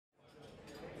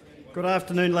Good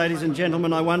afternoon, ladies and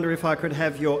gentlemen. I wonder if I could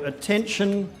have your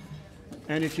attention,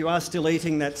 and if you are still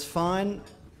eating, that's fine.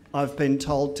 I've been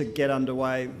told to get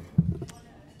underway,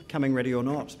 coming ready or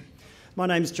not. My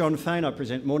name's Jon Faine. I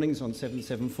present mornings on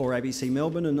 774 ABC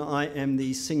Melbourne, and I am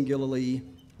the singularly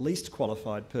least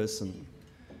qualified person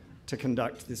to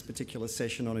conduct this particular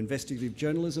session on investigative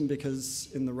journalism, because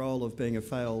in the role of being a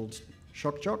failed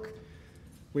shock jock,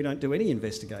 we don't do any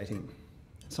investigating.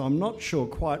 So I'm not sure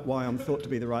quite why I'm thought to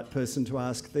be the right person to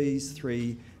ask these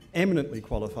three eminently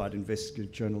qualified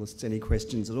investigative journalists any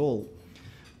questions at all.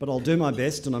 But I'll do my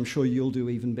best, and I'm sure you'll do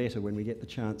even better when we get the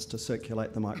chance to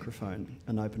circulate the microphone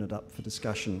and open it up for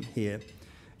discussion here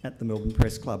at the Melbourne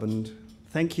Press Club. And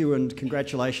thank you and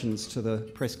congratulations to the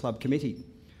Press Club Committee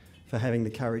for having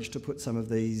the courage to put some of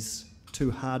these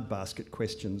two hard basket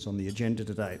questions on the agenda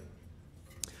today.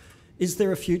 Is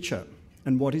there a future?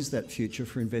 And what is that future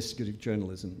for investigative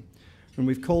journalism? And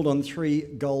we've called on three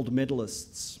gold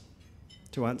medalists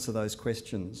to answer those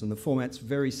questions. And the format's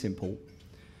very simple.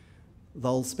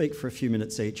 They'll speak for a few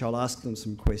minutes each. I'll ask them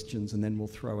some questions and then we'll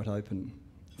throw it open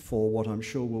for what I'm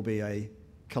sure will be a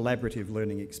collaborative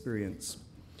learning experience.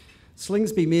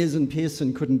 Slingsby, Mears and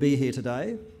Pearson couldn't be here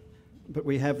today, but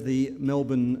we have the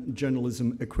Melbourne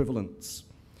journalism equivalents.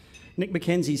 Nick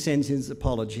McKenzie sends his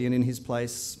apology, and in his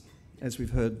place, as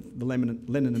we've heard, the Lennon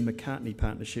and McCartney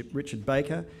partnership, Richard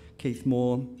Baker, Keith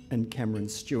Moor and Cameron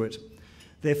Stewart.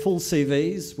 Their full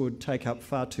CVs would take up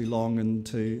far too long, and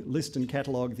to list and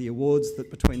catalogue the awards that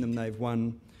between them they've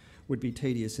won would be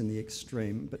tedious in the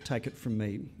extreme, but take it from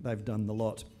me, they've done the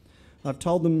lot. I've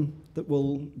told them that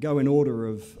we'll go in order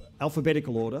of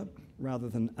alphabetical order rather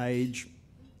than age,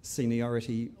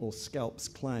 seniority or scalps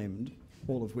claimed,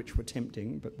 all of which were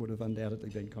tempting but would have undoubtedly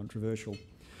been controversial.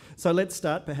 So let's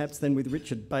start perhaps then with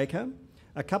Richard Baker.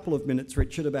 A couple of minutes,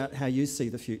 Richard, about how you see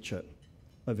the future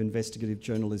of investigative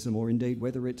journalism, or indeed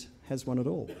whether it has one at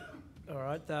all. All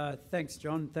right, thanks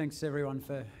John, thanks everyone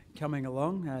for coming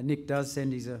along. Nick does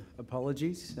send his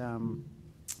apologies.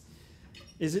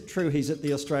 Is it true he's at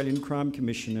the Australian Crime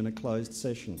Commission in a closed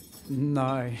session?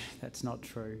 No, that's not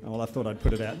true. Oh, well, I thought I'd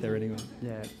put it out there anyway.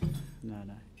 Yeah,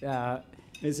 no.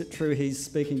 Is it true he's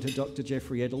speaking to Dr.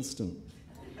 Jeffrey Edelston?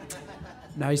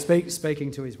 No, he's speaking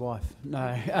to his wife.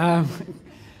 No.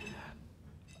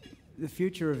 The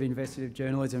future of investigative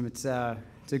journalism, it's a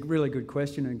really good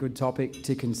question and a good topic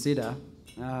to consider.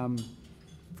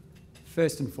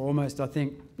 First and foremost, I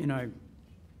think,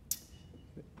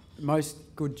 most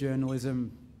good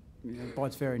journalism, by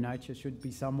its very nature, should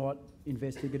be somewhat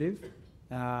investigative,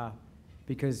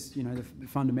 because, the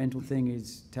fundamental thing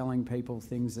is telling people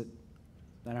things that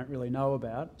they don't really know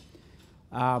about.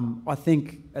 I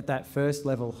think at that first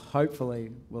level,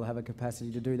 hopefully, we'll have a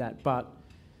capacity to do that. But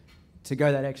to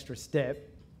go that extra step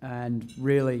and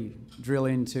really drill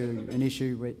into an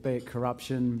issue, be it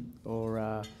corruption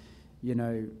or,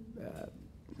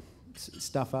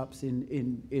 stuff-ups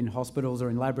in hospitals or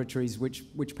in laboratories,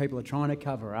 which people are trying to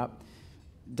cover up,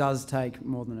 does take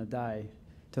more than a day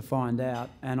to find out.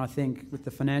 And I think with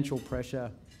the financial pressure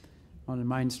on the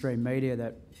mainstream media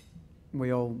that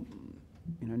we all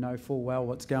know full well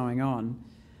what's going on,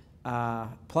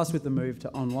 plus with the move to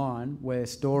online, where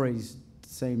stories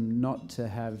seem not to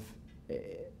have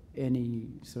any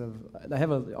sort of... They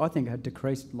have, I think, a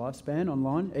decreased lifespan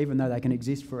online, even though they can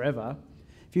exist forever.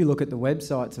 If you look at the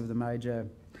websites of the major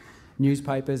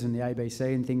newspapers and the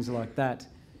ABC and things like that,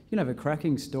 you can have a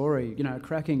cracking story, a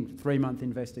cracking 3-month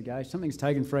investigation. Something's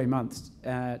taken 3 months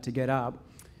to get up,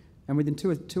 and within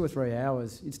two or 3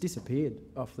 hours, it's disappeared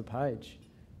off the page.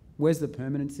 Where's the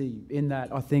permanency in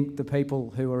that? I think the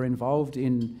people who are involved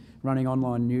in running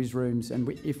online newsrooms, and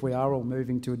if we are all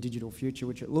moving to a digital future,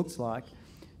 which it looks like,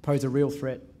 pose a real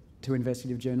threat to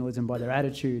investigative journalism by their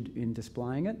attitude in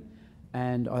displaying it.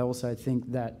 And I also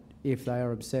think that if they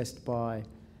are obsessed by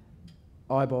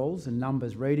eyeballs and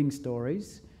numbers reading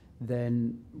stories,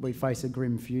 then we face a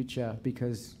grim future,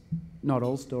 because not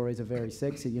all stories are very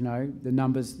sexy. The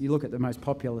numbers, you look at the most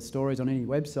popular stories on any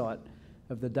website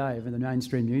of the day, of the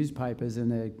mainstream newspapers,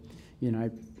 and the,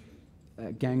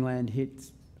 gangland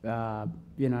hits,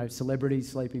 celebrities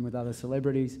sleeping with other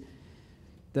celebrities,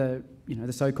 the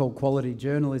so-called quality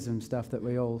journalism stuff that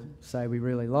we all say we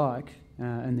really like,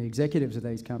 and the executives of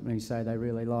these companies say they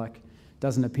really like,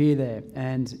 doesn't appear there.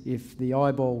 And if the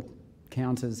eyeball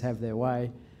counters have their way,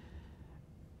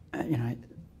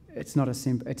 it's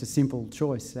a simple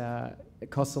choice. It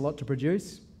costs a lot to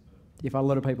produce. If a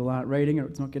lot of people aren't reading it,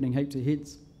 it's not getting heaps of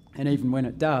hits. And even when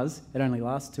it does, it only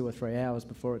lasts 2 or 3 hours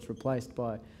before it's replaced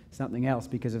by something else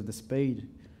because of the speed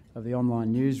of the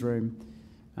online newsroom.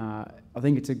 I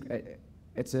think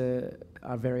it's a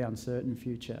a very uncertain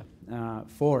future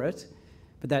for it.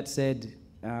 But that said,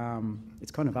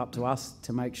 it's kind of up to us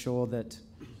to make sure that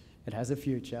it has a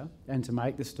future and to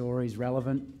make the stories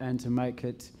relevant and to make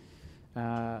it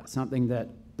something that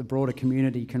the broader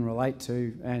community can relate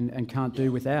to and can't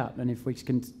do without. And if we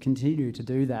can continue to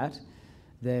do that,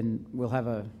 then we'll have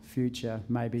a future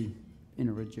maybe in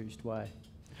a reduced way.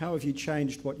 How have you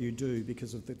changed what you do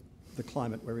because of the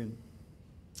climate we're in?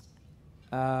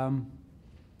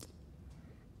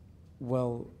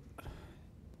 Well,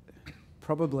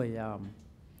 probably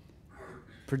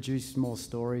produce more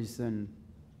stories than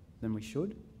we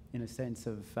should, in a sense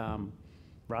of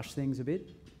rush things a bit.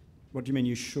 What do you mean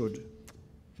you should?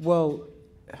 Well,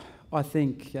 I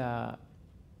think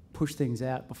push things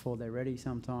out before they're ready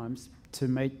sometimes to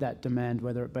meet that demand,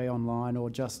 whether it be online or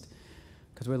just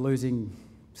because we're losing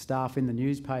staff in the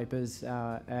newspapers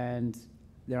and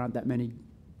there aren't that many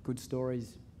good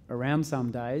stories around some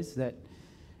days, that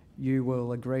you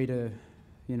will agree to,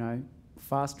 you know,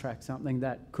 fast track something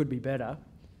that could be better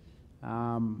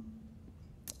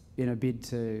in a bid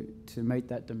to meet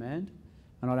that demand.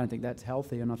 And I don't think that's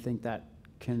healthy, and I think that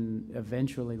can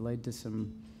eventually lead to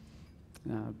some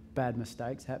bad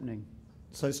mistakes happening.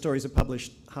 So stories are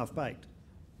published half-baked?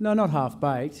 No, not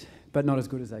half-baked, but not as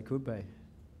good as they could be.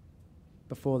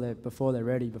 Before they're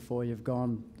ready, before you've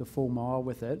gone the full mile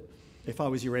with it. If I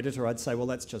was your editor, I'd say, well,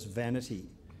 that's just vanity.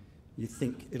 You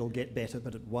think it'll get better,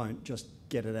 but it won't. Just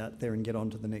get it out there and get on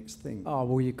to the next thing. Oh,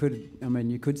 well, you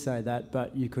could say that,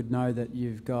 but you could know that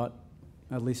you've got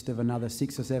a list of another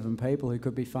 6 or 7 people who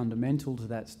could be fundamental to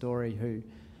that story, who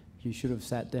you should have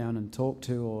sat down and talked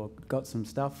to or got some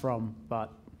stuff from,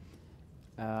 but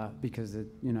because of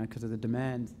the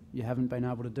demand, you haven't been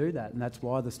able to do that, and that's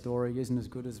why the story isn't as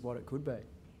good as what it could be.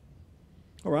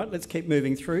 All right, let's keep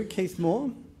moving through. Keith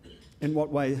Moor, in what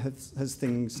way has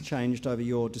things changed over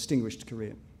your distinguished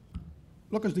career?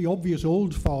 Look, as the obvious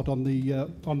old fart on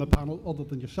the panel, other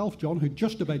than yourself, John, who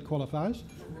just about qualifies,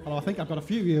 and I think I've got a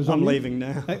few years on. I'm leaving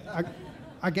now.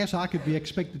 I guess I could be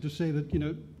expected to say that, you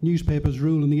know, newspapers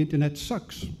rule and the internet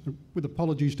sucks. With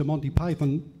apologies to Monty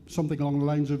Python, something along the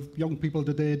lines of young people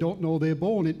today don't know they're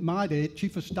born. In my day,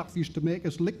 Chief of Staff used to make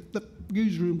us lick the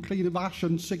newsroom clean of ash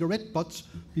and cigarette butts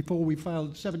before we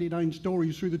filed 79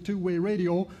 stories through the two-way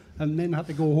radio and then had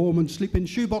to go home and sleep in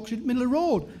shoebox in the middle of the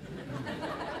road.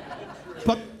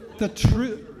 But the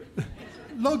truth,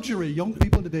 luxury, young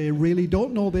people today really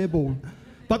don't know they're born.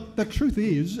 But the truth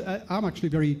is, I'm actually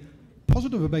very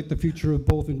positive about the future of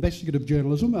both investigative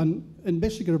journalism, and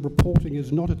investigative reporting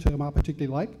is not a term I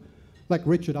particularly like. Like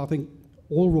Richard, I think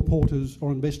all reporters are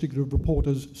investigative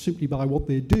reporters simply by what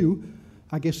they do.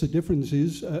 I guess the difference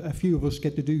is a few of us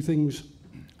get to do things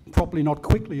properly, not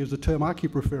quickly, is the term I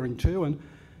keep referring to, and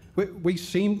we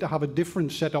seem to have a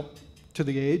different setup to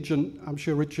the age, and I'm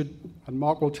sure Richard and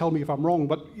Mark will tell me if I'm wrong,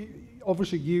 but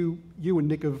obviously you and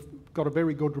Nick have got a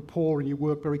very good rapport and you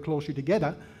work very closely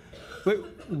together.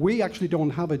 But we actually don't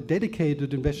have a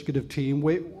dedicated investigative team.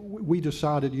 We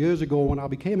decided years ago when I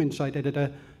became Insight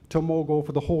editor to more go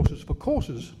for the horses for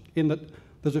courses, in that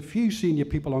there's a few senior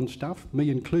people on staff, me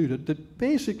included, that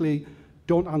basically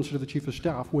don't answer to the Chief of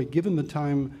Staff. We're given the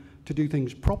time to do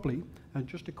things properly. And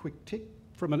just a quick tip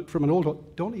from an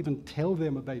old, don't even tell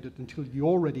them about it until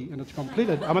you're ready and it's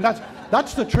completed. I mean,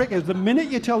 that's the trick, is the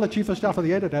minute you tell the Chief of Staff or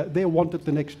the editor, they want it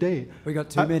the next day. We got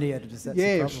too many editors, that's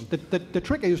the problem. The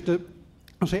trick is to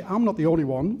say, I'm not the only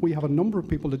one. We have a number of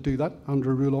people that do that.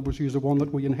 Andrew Rule obviously is the one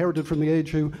that we inherited from the age,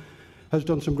 who has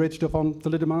done some great stuff on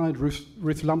thalidomide.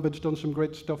 Ruth Lambert's done some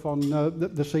great stuff on the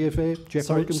CFA. Jeff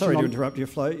Wilkinson. Sorry to interrupt your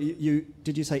flow.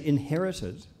 Did you say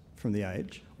inherited from the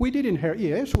age? We did inherit,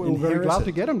 yes. We were very glad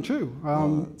to get him too.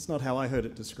 It's not how I heard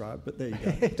it described, but there you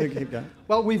go. Do keep going.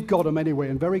 Well, we've got him anyway,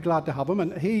 and very glad to have him.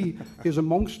 And he is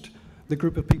amongst the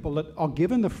group of people that are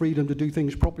given the freedom to do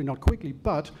things properly, not quickly.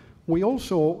 But we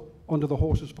also, under the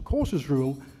horses for courses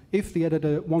rule, if the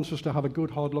editor wants us to have a good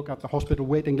hard look at the hospital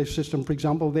waiting list system, for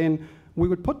example, then we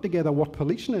would put together what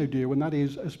police now do, and that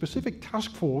is a specific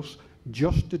task force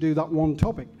just to do that one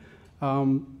topic.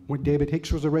 When David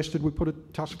Hicks was arrested, we put a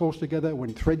task force together.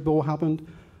 When Threadbow happened,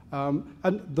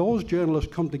 and those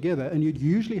journalists come together, and you'd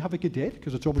usually have a cadet,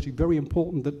 because it's obviously very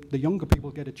important that the younger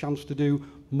people get a chance to do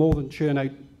more than churn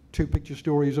out 2 picture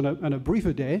stories and a brief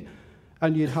a day.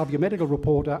 And you'd have your medical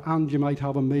reporter, and you might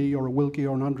have a me or a Wilkie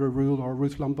or an Andrew Rule or a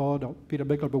Ruth Lombard or Peter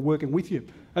Mickleby working with you.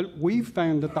 And we've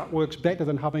found that works better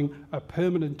than having a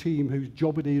permanent team whose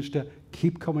job it is to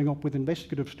keep coming up with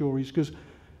investigative stories, because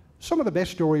some of the best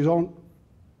stories aren't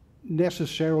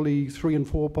necessarily 3- and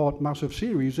 4-part massive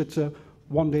series. It's a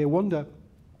one-day wonder.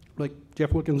 Like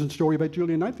Jeff Wilkinson's story about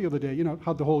Julian Knight the other day, you know,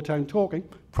 had the whole town talking.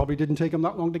 Probably didn't take him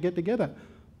that long to get together,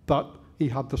 but he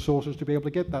had the sources to be able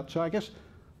to get that. So I guess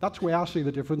that's where I see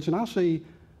the difference, and I see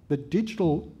the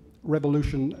digital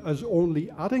revolution as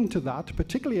only adding to that,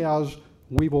 particularly as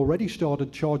we've already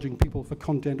started charging people for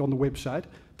content on the website.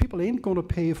 People ain't going to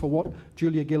pay for what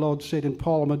Julia Gillard said in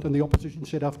Parliament and the opposition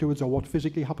said afterwards, or what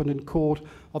physically happened in court,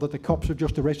 or that the cops have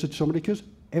just arrested somebody, because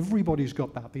everybody's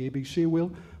got that. The ABC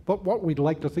will. But what we'd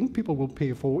like to think people will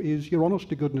pay for is your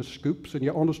honest-to-goodness scoops and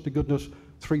your honest-to-goodness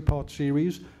three-part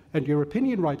series and your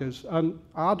opinion writers. And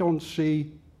I don't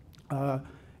see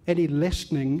any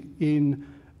lessening in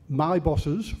my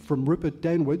bosses, from Rupert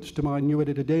downwards to my new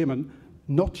editor Damon,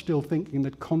 not still thinking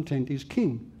that content is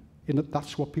king, in that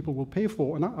that's what people will pay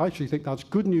for. And I actually think that's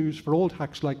good news for old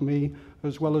hacks like me,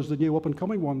 as well as the new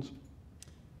up-and-coming ones.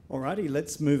 Alrighty,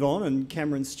 let's move on. And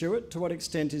Cameron Stewart, to what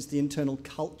extent is the internal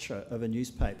culture of a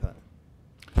newspaper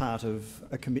part of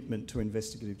a commitment to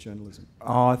investigative journalism?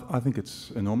 Oh, I think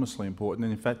it's enormously important.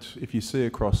 And in fact, if you see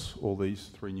across all these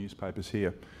three newspapers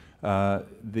here,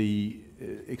 the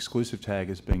exclusive tag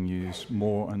is being used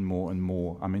more and more and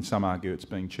more. I mean, some argue it's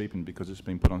being cheapened because it's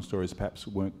been put on stories that perhaps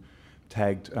weren't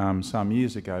tagged some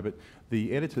years ago. But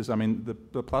the editors, I mean,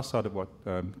 the plus side of what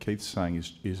Keith's saying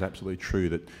is absolutely true,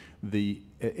 that the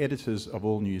editors of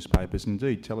all newspapers,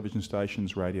 indeed television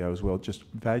stations, radio as well, just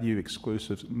value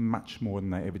exclusives much more than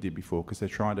they ever did before, because they're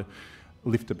trying to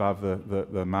lift above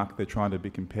the mark, they're trying to be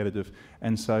competitive.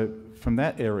 And so from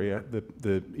that area,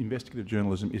 the investigative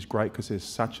journalism is great because there's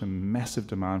such a massive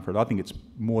demand for it. I think it's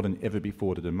more than ever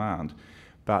before to demand.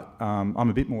 But I'm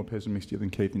a bit more pessimistic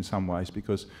than Keith in some ways,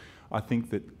 because I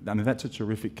think that, I mean, that's a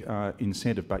terrific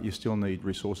incentive, but you still need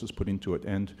resources put into it.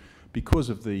 And because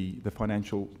of the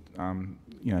financial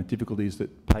difficulties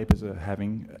that papers are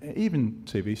having, even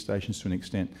TV stations to an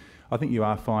extent, I think you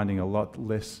are finding a lot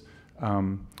less.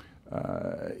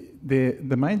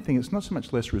 The main thing, it's not so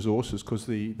much less resources, because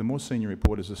the more senior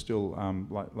reporters are still,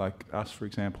 like us, for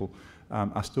example,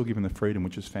 are still given the freedom,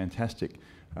 which is fantastic.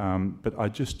 But I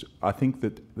think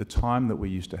that the time that we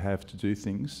used to have to do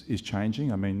things is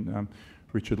changing. I mean,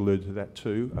 Richard alluded to that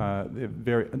too. They're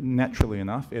very naturally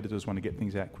enough, editors want to get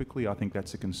things out quickly. I think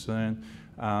that's a concern.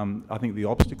 I think the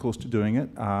obstacles to doing it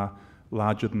are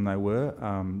larger than they were.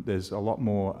 There's a lot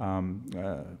more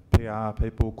PR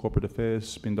people, corporate affairs,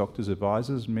 spin doctors,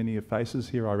 advisors. Many of faces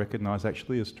here I recognise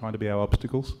actually as trying to be our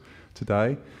obstacles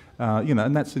today.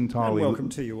 And that's entirely... And welcome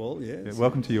to you all, yes. Yeah,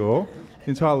 welcome to you all.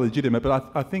 Entirely legitimate,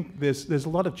 but I think there's a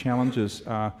lot of challenges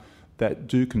that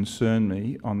do concern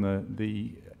me on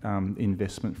the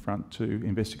investment front to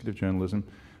investigative journalism.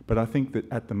 But I think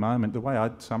that at the moment, the way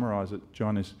I'd summarise it,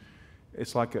 John, is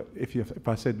it's like if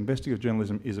I said investigative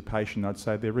journalism is a patient, I'd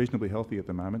say they're reasonably healthy at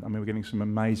the moment. I mean, we're getting some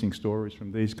amazing stories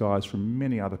from these guys, from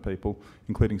many other people,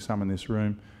 including some in this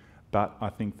room. But I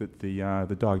think that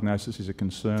the diagnosis is a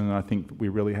concern, and I think that we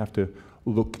really have to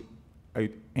look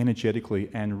energetically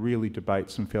and really debate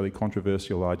some fairly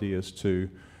controversial ideas to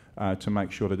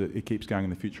make sure that it keeps going in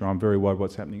the future. I'm very worried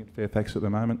what's happening at Fairfax at the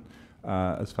moment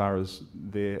as far as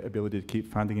their ability to keep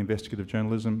funding investigative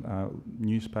journalism.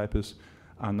 Newspapers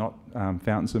are not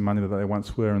fountains of money that they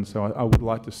once were, and so I would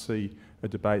like to see a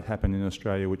debate happen in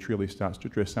Australia which really starts to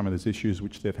address some of these issues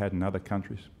which they've had in other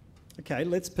countries. Okay,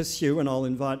 let's pursue, and I'll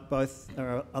invite both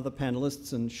our other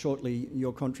panellists and shortly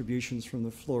your contributions from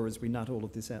the floor as we nut all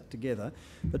of this out together.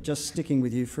 But just sticking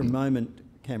with you for a moment,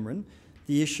 Cameron,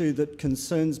 the issue that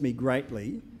concerns me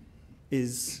greatly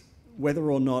is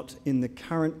whether or not in the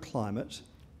current climate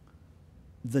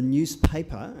the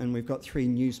newspaper, and we've got three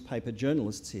newspaper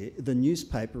journalists here, the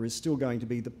newspaper is still going to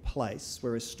be the place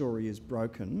where a story is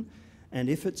broken, and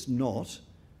if it's not,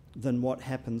 then what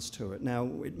happens to it? Now,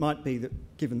 it might be that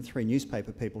given three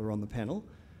newspaper people are on the panel,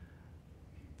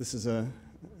 this is a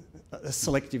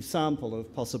selective sample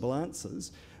of possible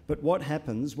answers, but what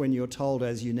happens when you're told,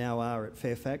 as you now are at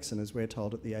Fairfax and as we're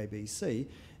told at the ABC,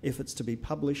 if it's to be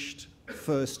published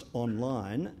first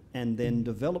online and then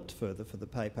developed further for the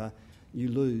paper, you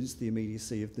lose the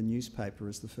immediacy of the newspaper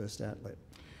as the first outlet.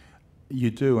 You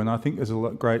do, and I think there's a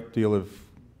great deal of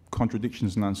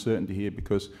contradictions and uncertainty here,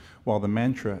 because while the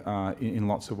mantra in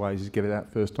lots of ways is get it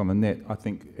out first on the net, I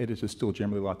think editors still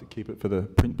generally like to keep it for the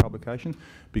print publication,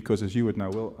 because as you would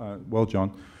know well,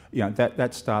 John,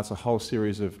 that starts a whole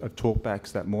series of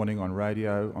talkbacks that morning on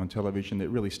radio, on television. It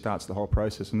really starts the whole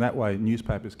process, and that way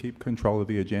newspapers keep control of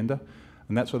the agenda,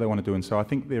 and that's what they want to do. And so I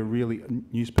think they're really,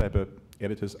 newspaper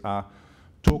editors are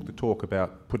talk the talk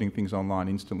about putting things online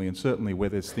instantly, and certainly where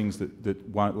there's things that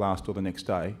won't last till the next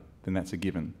day, then that's a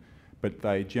given. But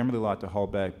they generally like to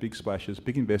hold back big splashes,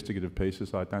 big investigative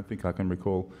pieces. I don't think I can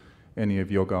recall any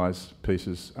of your guys'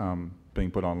 pieces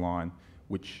being put online,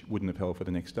 which wouldn't have held for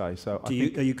the next day. So are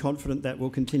you confident that will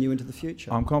continue into the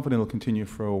future? I'm confident it'll continue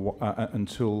for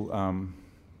until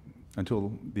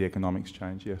the economics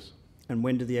change, yes. And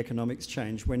when do the economics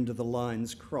change? When do the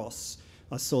lines cross?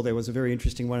 I saw there was a very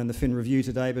interesting one in the Fin Review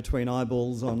today between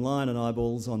eyeballs online and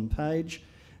eyeballs on page,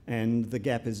 and the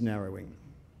gap is narrowing.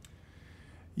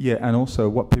 Yeah, and also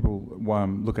what people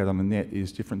look at on the net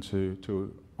is different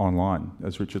to online,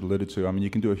 as Richard alluded to. I mean, you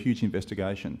can do a huge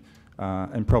investigation,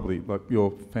 and probably like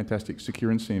your fantastic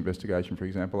security investigation, for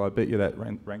example, I bet you that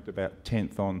ranked about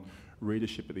 10th on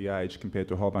readership at The Age compared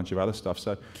to a whole bunch of other stuff.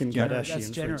 So Kim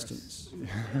Kardashian, for instance.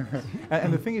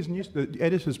 And the thing is, the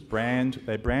editors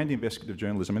they brand investigative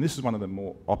journalism, and this is one of the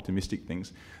more optimistic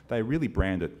things. They really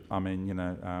brand it. I mean, you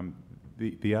know,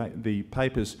 the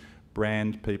papers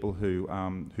brand people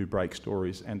who break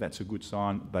stories, and that's a good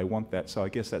sign. They want that. So I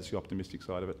guess that's the optimistic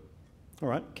side of it. All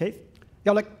right, Keith?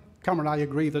 Yeah, like Cameron, I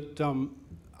agree that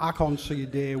I can't see a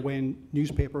day when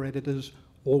newspaper editors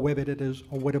or web editors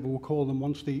or whatever we'll call them,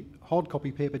 once the hard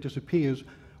copy paper disappears,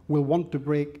 will want to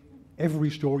break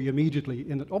every story immediately.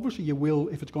 In that obviously you will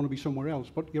if it's going to be somewhere else,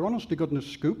 but your honest to goodness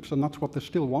scoops, and that's what they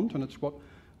still want, and it's what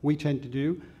we tend to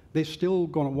do, they're still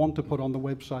going to want to put on the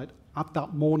website at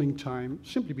that morning time,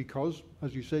 simply because,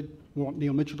 as you said, we want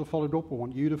Neil Mitchell to follow it up, we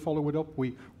want you to follow it up,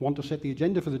 we want to set the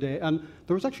agenda for the day, and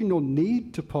there is actually no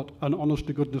need to put an honest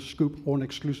to goodness scoop or an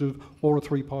exclusive or a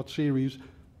 3-part series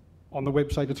on the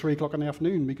website at 3 o'clock in the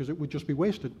afternoon, because it would just be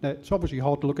wasted. Now, it's obviously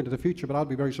hard to look into the future, but I'd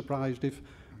be very surprised if,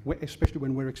 especially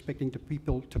when we're expecting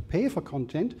people to pay for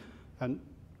content, and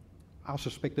I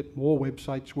suspect that more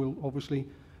websites will obviously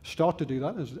start to do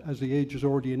that, as The Age has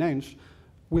already announced,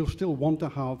 we'll still want to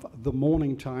have the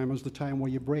morning time as the time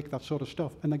where you break that sort of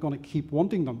stuff, and they're going to keep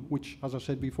wanting them, which, as I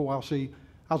said before, I'll see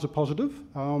as a positive.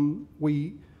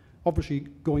 We obviously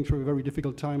going through a very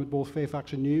difficult time at both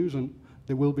Fairfax and News, and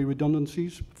there will be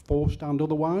redundancies, forced and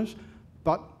otherwise,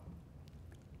 but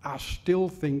I still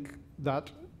think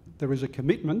that there is a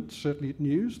commitment, certainly at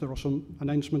News. There are some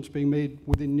announcements being made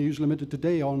within News Limited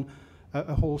today on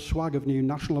a whole swag of new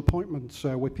national appointments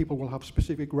where people will have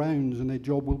specific rounds, and their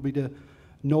job will be to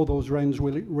know those rounds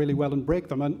really, really well and break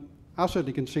them. And I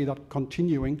certainly can see that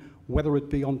continuing, whether it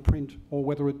be on print or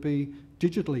whether it be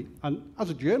digitally. And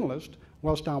as a journalist,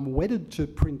 whilst I'm wedded to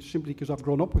print simply because I've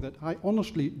grown up with it, I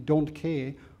honestly don't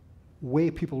care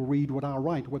where people read what I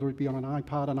write, whether it be on an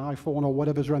iPad, an iPhone, or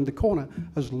whatever's around the corner,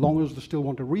 as long as they still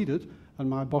want to read it, and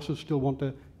my bosses still want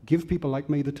to give people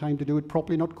like me the time to do it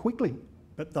properly, not quickly.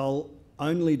 But they'll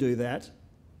only do that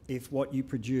if what you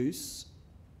produce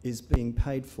is being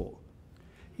paid for.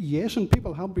 Yes, and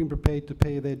people have been prepared to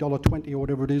pay their $1.20 or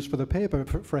whatever it is for the paper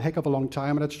for a heck of a long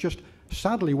time, and it's just,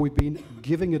 sadly, we've been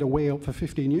giving it away for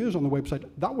 15 years on the website.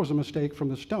 That was a mistake from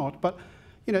the start, but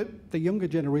you know, the younger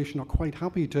generation are quite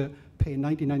happy to pay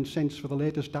 99 cents for the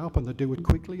latest app, and they do it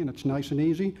quickly, and it's nice and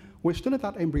easy. We're still at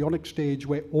that embryonic stage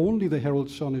where only the Herald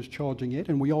Sun is charging it,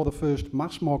 and we are the first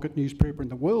mass market newspaper in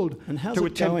the world and how's to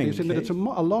it attempt going, this, in that it's a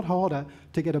lot harder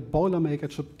to get a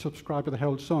Boilermaker subscribe to the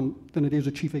Herald Sun than it is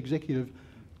a chief executive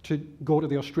to go to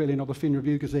the Australian or the Fin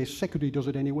Review, because their secretary does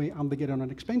it anyway and they get it on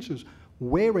expenses.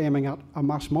 We're aiming at a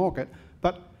mass market,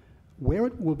 but where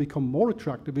it will become more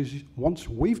attractive is once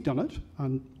we've done it,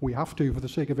 and we have to for the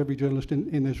sake of every journalist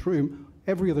in this room,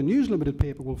 every other News Limited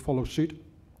paper will follow suit,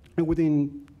 and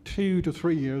within 2 to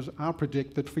 3 years, I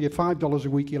predict that for your $5 a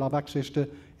week, you'll have access to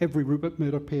every Rupert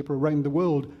Murdoch paper around the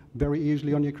world very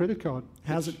easily on your credit card.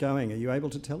 How's it going? Are you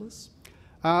able to tell us?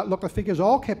 Look, the figures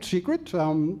are kept secret,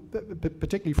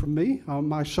 particularly from me.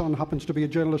 My son happens to be a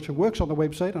journalist who works on the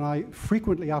website, and I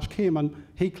frequently ask him, and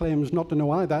he claims not to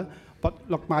know either.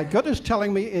 But look, my gut is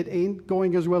telling me it ain't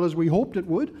going as well as we hoped it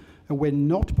would, and we're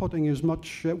not putting as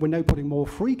much, we're now putting more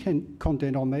free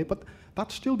content on there, but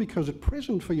that's still because at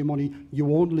present, for your money,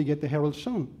 you only get the Herald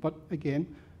Sun. But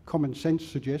again, common sense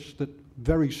suggests that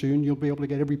very soon you'll be able to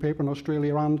get every paper in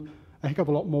Australia and a heck of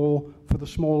a lot more for the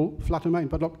small, flat amount.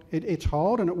 But look, it's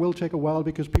hard, and it will take a while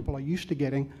because people are used to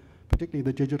getting, particularly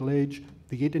the digital age,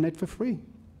 the internet for free.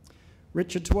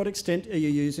 Richard, to what extent are you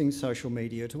using social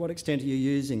media? To what extent are you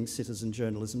using citizen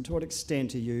journalism? To what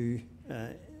extent are you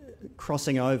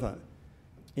crossing over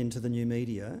into the new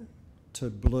media to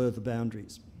blur the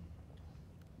boundaries?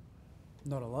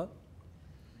 Not a lot,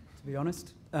 to be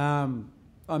honest. I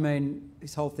mean,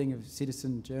 this whole thing of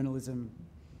citizen journalism,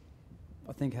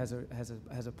 I think has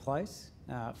a place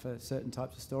for certain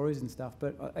types of stories and stuff.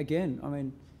 But again, I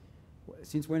mean,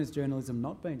 since when has journalism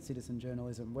not been citizen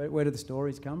journalism? Where do the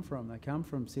stories come from? They come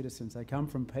from citizens. They come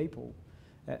from people.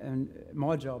 And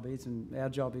my job is, and our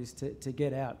job is, to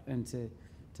get out and to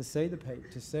to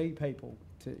see people,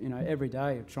 every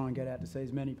day try and get out to see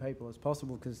as many people as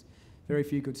possible, because very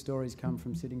few good stories come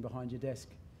from sitting behind your desk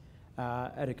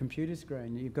at a computer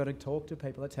screen. You've got to talk to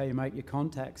people. That's how you make your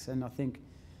contacts. And I think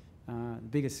the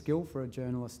biggest skill for a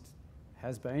journalist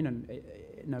has been, and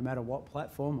no matter what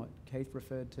platform, like Keith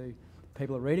referred to,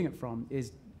 people are reading it from,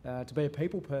 is to be a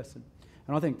people person.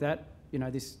 And I think that,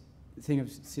 this thing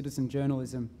of citizen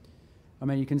journalism, I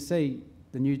mean, you can see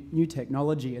the new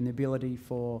technology and the ability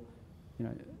for,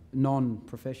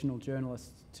 non-professional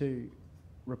journalists to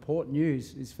report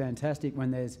news is fantastic when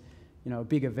there's, a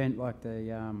big event like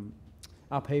the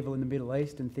upheaval in the Middle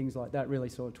East and things like that really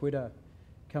saw Twitter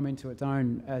come into its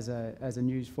own as a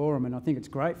news forum. And I think it's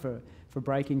great for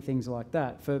breaking things like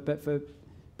that. But for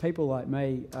people like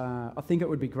me, I think it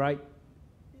would be great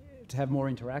to have more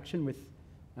interaction with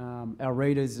our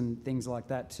readers and things like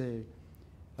that too.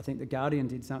 I think The Guardian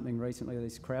did something recently,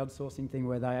 this crowdsourcing thing,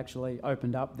 where they actually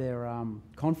opened up their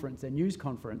conference, their news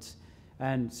conference,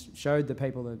 and showed the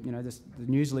people the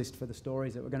news list for the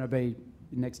stories that were going to be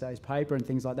the next day's paper and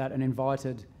things like that, and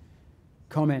invited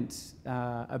comments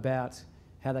about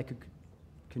how they could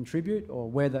contribute or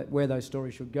where those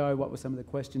stories should go, what were some of the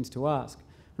questions to ask.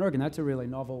 And I reckon that's a really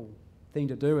novel thing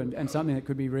to do and something that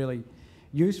could be really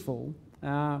useful.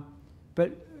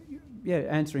 But yeah,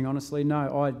 answering honestly,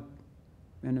 no,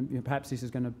 and perhaps this is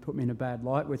going to put me in a bad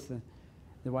light with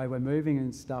the way we're moving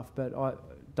and stuff, but I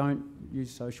don't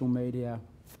use social media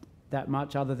that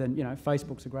much, other than,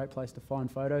 Facebook's a great place to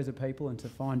find photos of people and to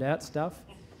find out stuff.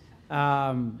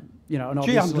 And gee,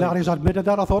 I'm glad he's admitted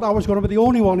that. I thought I was going to be the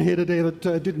only one here today that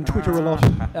didn't Twitter a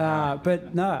lot.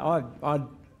 But no, I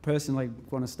personally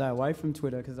want to stay away from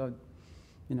Twitter, because I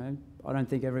don't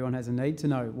think everyone has a need to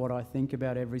know what I think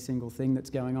about every single thing that's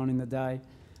going on in the day.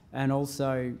 And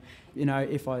also,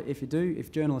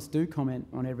 if journalists do comment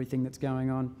on everything that's going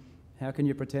on, how can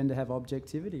you pretend to have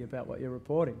objectivity about what you're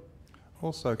reporting?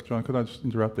 Also, John, could I just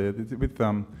interrupt there?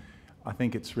 I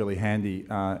think it's really handy.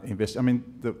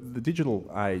 The digital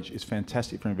age is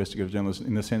fantastic for investigative journalism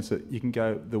in the sense that you can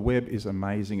go. The web is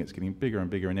amazing. It's getting bigger and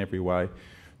bigger in every way.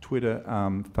 Twitter,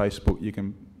 Facebook, you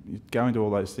can go into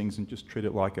all those things and just treat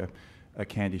it like a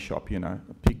candy shop.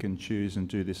 Pick and choose and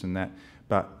do this and that.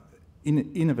 But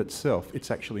in of itself, it's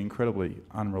actually incredibly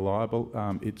unreliable.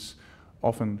 It's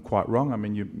often quite wrong. I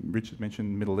mean, Richard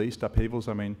mentioned Middle East upheavals.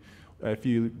 I mean, if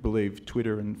you believe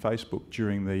Twitter and Facebook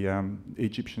during the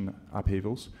Egyptian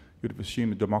upheavals, you would have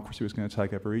assumed that democracy was going to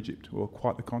take over Egypt. Well,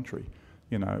 quite the contrary.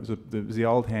 It was the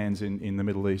old hands in the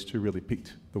Middle East who really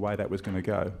picked the way that was going to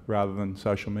go, rather than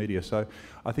social media. So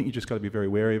I think you just got to be very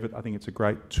wary of it. I think it's a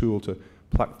great tool to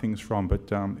pluck things from, but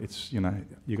it's,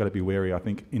 you've got to be wary. I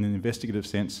think in an investigative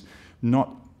sense,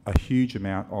 not a huge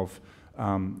amount of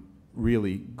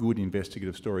really good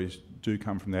investigative stories do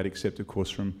come from that, except of course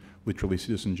from literally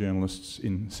citizen journalists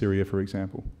in Syria, for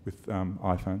example, with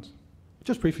iPhones.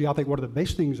 Just briefly, I think one of the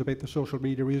best things about the social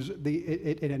media is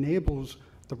it enables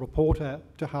the reporter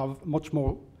to have much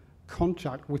more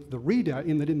contact with the reader,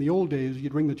 in that in the old days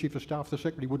you'd ring the chief of staff, the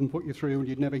secretary wouldn't put you through and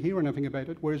you'd never hear anything about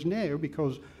it, whereas now,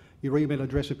 because your email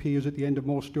address appears at the end of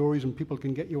most stories and people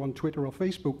can get you on Twitter or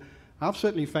Facebook, I've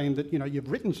certainly found that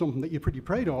you've written something that you're pretty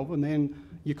proud of, and then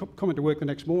you come into work the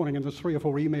next morning and there's 3 or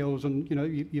 4 emails, and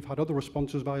you've had other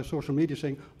responses via social media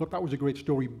saying, look, that was a great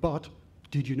story, but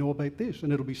did you know about this?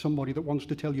 And it'll be somebody that wants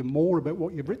to tell you more about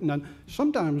what you've written, and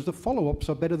sometimes the follow-ups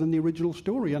are better than the original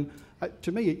story. And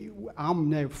to me, I'm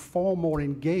now far more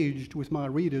engaged with my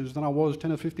readers than I was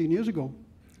 10 or 15 years ago.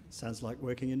 Sounds like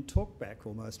working in talkback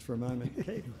almost for a moment.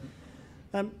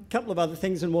 A couple of other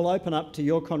things, and we'll open up to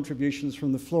your contributions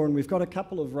from the floor. And we've got a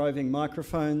couple of roving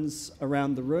microphones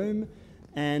around the room.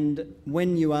 And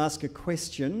when you ask a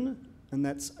question, and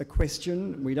that's a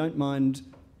question, we don't mind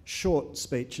short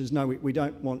speeches. No, we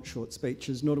don't want short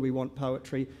speeches, nor do we want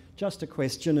poetry. Just a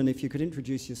question, and if you could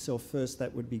introduce yourself first,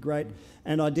 that would be great.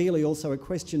 And ideally also a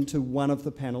question to one of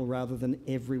the panel rather than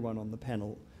everyone on the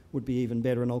panel would be even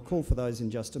better, and I'll call for those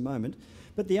in just a moment.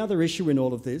 But the other issue in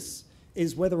all of this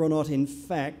is whether or not, in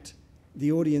fact,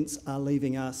 the audience are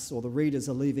leaving us, or the readers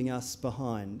are leaving us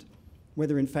behind.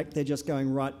 Whether, in fact, they're just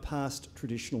going right past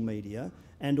traditional media,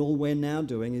 and all we're now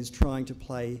doing is trying to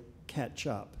play catch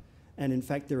up. And, in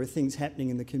fact, there are things happening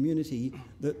in the community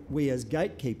that we as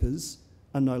gatekeepers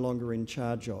are no longer in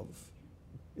charge of.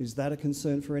 Is that a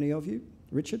concern for any of you?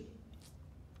 Richard?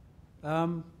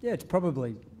 Yeah, it's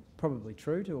probably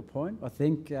true to a point. I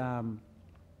think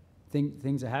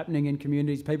things are happening in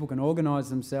communities. People can organise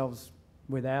themselves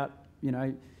without, you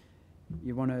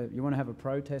want to have a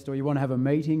protest, or you want to have a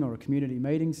meeting or a community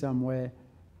meeting somewhere.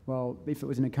 well, if it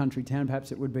was in a country town,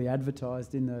 perhaps it would be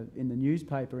advertised in the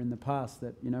newspaper in the past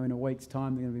that, you know, in a week's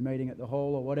time they're going to be meeting at the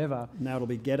hall or whatever. Now it'll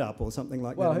be Get Up or something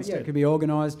like that Well, instead. yeah, it could be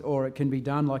organised, or it can be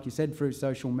done, like you said, through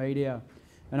social media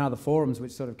and other forums,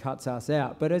 which sort of cuts us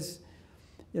out. But as,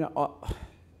 you know,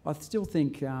 I still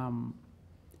think if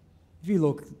you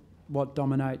look what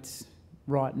dominates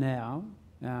right now,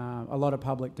 a lot of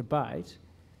public debate,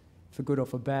 for good or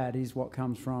for bad, is what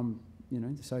comes from, you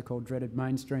know, the so-called dreaded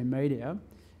mainstream media.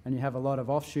 And you have a lot of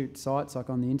offshoot sites like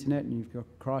on the internet, and you've got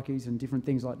crikeys and different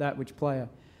things like that which play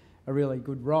a really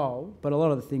good role. But a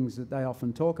lot of the things that they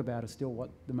often talk about are still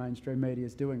what the mainstream media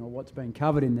is doing or what's being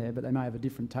covered in there, but they may have a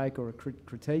different take or a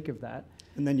critique of that.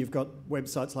 And then you've got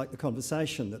websites like The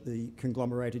Conversation that the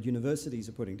conglomerated universities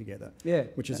are putting together, Yeah,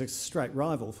 which is a straight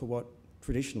rival for what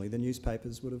traditionally the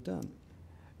newspapers would have done.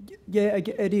 yeah,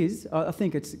 it is. I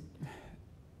think but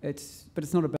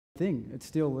it's not a bad thing. It's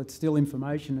still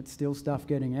information. It's still stuff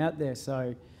getting out there.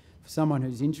 So, for someone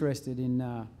who's interested in,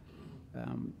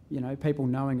 you know, people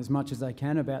knowing as much as they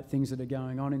can about things that are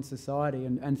going on in society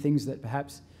and things that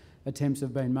perhaps attempts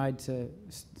have been made to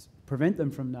prevent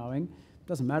them from knowing,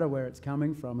 doesn't matter where it's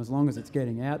coming from, as long as it's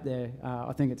getting out there.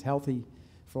 I think it's healthy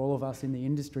for all of us in the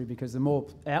industry, because the more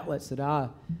outlets that are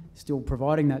still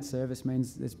providing that service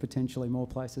means there's potentially more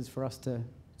places for us to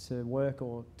work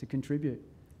or to contribute.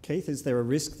 Keith, is there a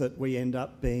risk that we end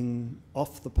up being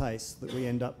off the pace, that we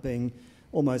end up being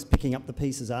almost picking up the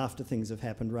pieces after things have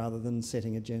happened rather than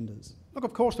setting agendas? Look,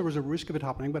 of course there is a risk of it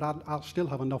happening, but I still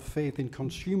have enough faith in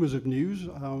consumers of news,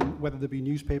 whether they be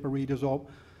newspaper readers or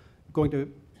going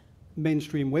to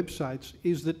mainstream websites,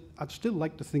 is that I'd still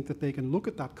like to think that they can look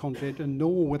at that content and know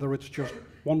whether it's just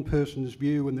one person's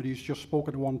view and that he's just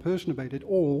spoken to one person about it,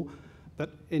 or that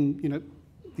in, you know,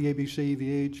 the ABC,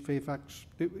 The Age, Fairfax,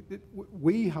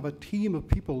 we have a team of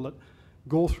people that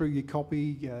go through your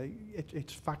copy,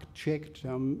 it's fact-checked.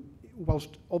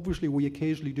 Whilst obviously we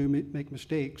occasionally do make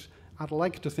mistakes, I'd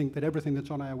like to think that everything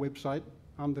that's on our website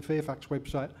and the Fairfax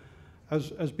website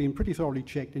has been pretty thoroughly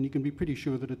checked, and you can be pretty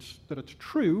sure that it's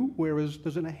true, whereas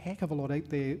there's a heck of a lot out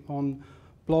there on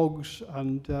blogs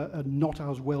and not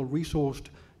as well-resourced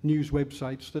news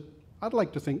websites that I'd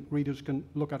like to think readers can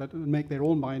look at it and make their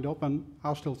own mind up, and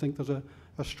I still think there's a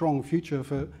strong future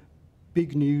for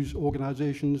big news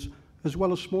organisations as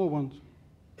well as small ones.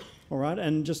 All right,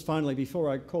 and just finally, before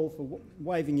I call for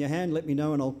waving your hand, let me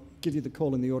know and I'll give you the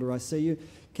call in the order I see you.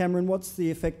 Cameron, what's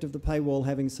the effect of the paywall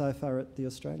having so far at The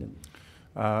Australian?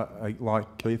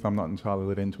 Like Keith, I'm not entirely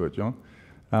let into it, John.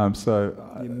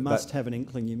 You must have an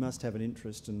inkling, you must have an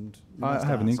interest, and you must I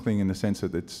have an ask. inkling in the sense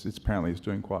that it's apparently it's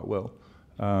doing quite well.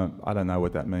 I don't know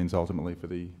what that means ultimately for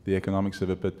the economics of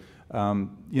it, but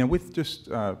you know, with just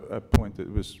a point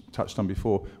that was touched on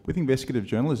before, with investigative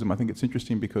journalism, I think it's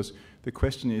interesting because the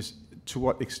question is, to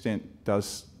what extent do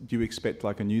you expect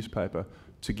like a newspaper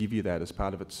to give you that as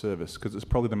part of its service? Because it's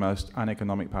probably the most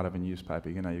uneconomic part of a newspaper.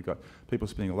 You know, you've got people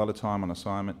spending a lot of time on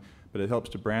assignment, but it helps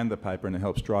to brand the paper and it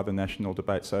helps drive the national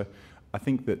debate. So I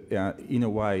think that in a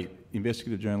way,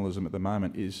 investigative journalism at the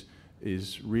moment is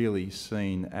really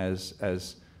seen as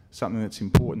something that's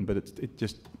important, but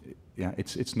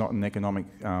it's not an economic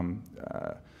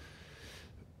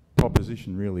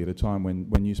proposition really at a time when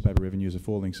newspaper revenues are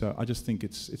falling. So I just think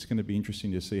it's going to be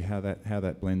interesting to see how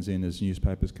that blends in as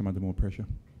newspapers come under more pressure.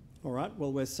 All right,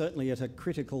 well, we're certainly at a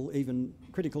critical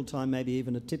time, maybe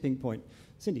even a tipping point.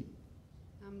 Cindy.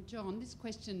 John, this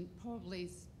question probably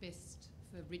is best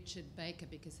for Richard Baker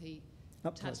because he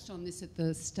touched on this at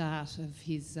the start of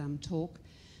his talk.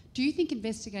 Do you think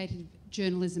investigative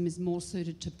journalism is more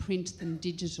suited to print than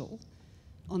digital,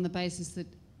 on the basis that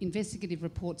investigative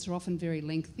reports are often very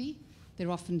lengthy,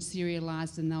 they're often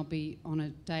serialised and they'll be on a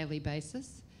daily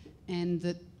basis, and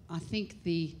that I think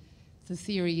the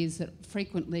theory is that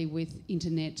frequently with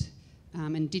internet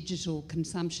and digital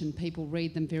consumption, people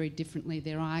read them very differently.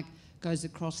 Their eye goes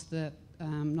across the,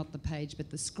 not the page, but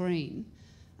the screen.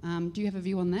 Do you have a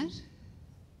view on that?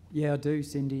 Yeah, I do,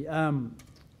 Cindy.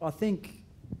 I think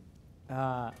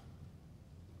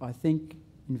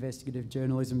investigative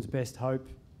journalism's best hope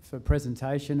for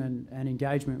presentation and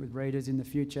engagement with readers in the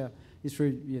future is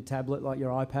through your tablet, like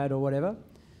your iPad or whatever.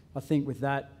 I think with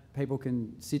that, people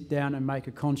can sit down and make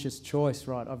a conscious choice,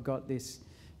 right? I've got this,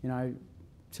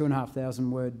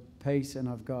 2,500 word piece, and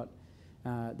I've got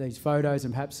these photos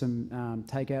and perhaps some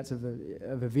takeouts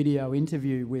of a video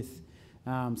interview with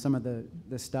some of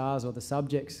the stars or the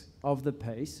subjects of the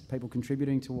piece, people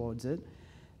contributing towards it.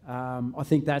 I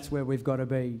think that's where we've got to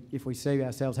be if we see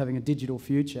ourselves having a digital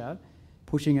future,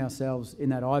 pushing ourselves in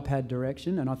that iPad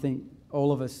direction. And I think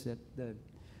all of us at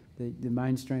the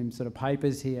mainstream sort of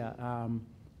papers here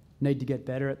need to get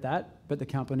better at that, but the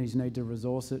companies need to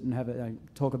resource it and have it,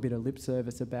 talk a bit of lip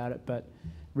service about it. But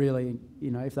really,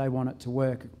 if they want it to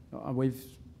work, we've,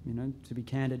 to be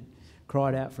candid,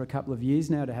 cried out for a couple of years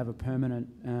now to have a permanent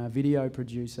video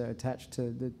producer attached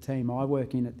to the team I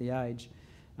work in at The Age,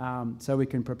 so we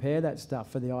can prepare that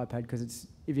stuff for the iPad, because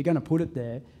if you're going to put it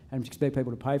there and expect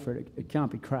people to pay for it, it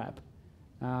can't be crap,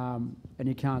 and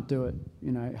you can't do it,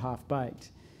 half-baked.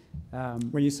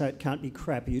 When you say it can't be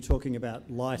crap, are you talking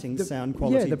about lighting, sound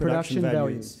quality, the production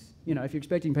values? If you're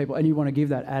expecting people, and you want to give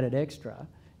that added extra,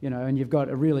 and you've got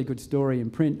a really good story in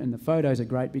print, and the photos are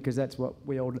great because that's what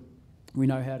we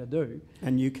know how to do.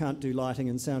 And you can't do lighting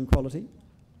and sound quality?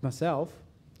 Myself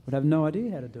would have no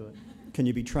idea how to do it. Can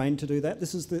you be trained to do that?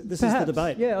 This is the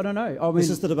debate. Yeah, I don't know. This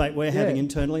is the debate we're having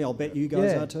internally. I'll bet you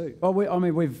guys are too. Well,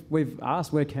 we've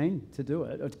asked. We're keen to do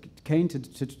it. Keen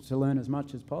to learn as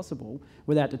much as possible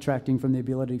without detracting from the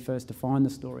ability first to find the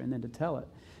story and then to tell it.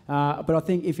 But I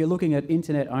think if you're looking at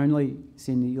internet-only,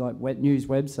 Cindy, like news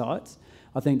websites,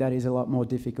 I think that is a lot more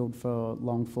difficult for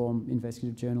long-form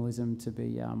investigative journalism to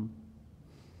be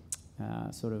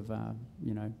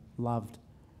loved.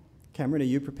 Cameron, are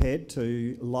you prepared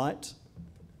to light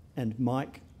and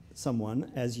mic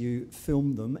someone as you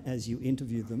film them, as you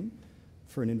interview them,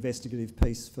 for an investigative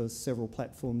piece for several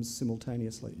platforms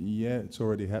simultaneously? Yeah, it's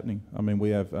already happening. I mean, we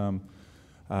have,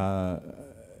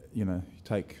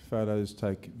 take photos,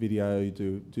 take video,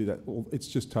 do that. It's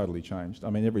just totally changed. I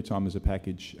mean, every time there's a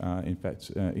package, in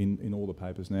fact, in all the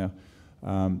papers now,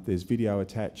 there's video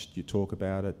attached. You talk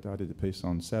about it. I did a piece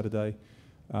on Saturday.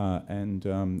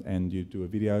 And you do a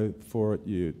video for it,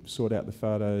 you sort out the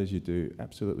photos, you do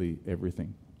absolutely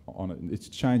everything on it. It's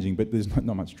changing, but there's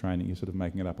not much training. You're sort of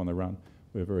making it up on the run.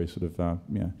 We're very sort of,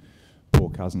 poor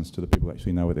cousins to the people who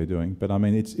actually know what they're doing. But I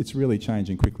mean, it's really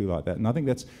changing quickly like that. And I think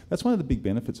that's one of the big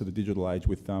benefits of the digital age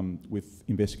with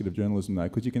investigative journalism, though,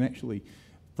 because you can actually,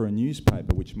 for a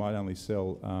newspaper which might only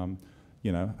sell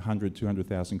 100,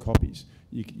 200,000 copies.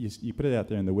 You put it out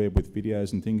there in the web with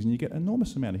videos and things, and you get an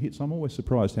enormous amount of hits. I'm always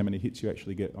surprised how many hits you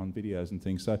actually get on videos and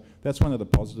things. So that's one of the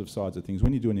positive sides of things.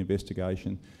 When you do an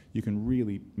investigation, you can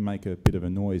really make a bit of a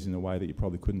noise in a way that you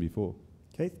probably couldn't before.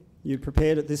 Keith, you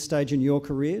prepared at this stage in your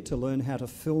career to learn how to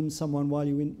film someone while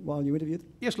you interview them?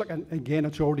 Yes, look, and again,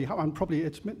 it's already happened.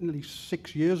 It's nearly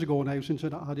 6 years ago now since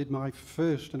I did my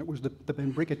first, and it was the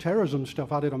Benbrica terrorism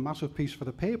stuff. I did a massive piece for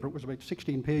the paper. It was about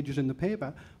 16 pages in the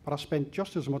paper, but I spent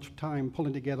just as much time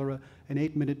pulling together an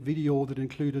 8-minute video that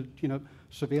included,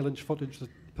 surveillance footage that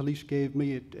police gave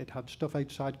me. It had stuff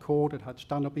outside court. It had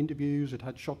stand-up interviews. It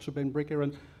had shots of Benbrica,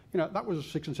 and that was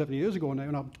 6 and 7 years ago now,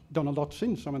 and I've done a lot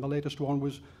since. I mean, the latest one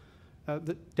was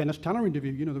the Dennis Tanner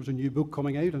interview. There was a new book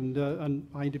coming out, and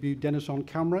I interviewed Dennis on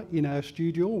camera in our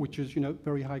studio, which is,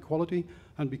 very high quality.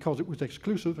 And because it was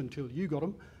exclusive until you got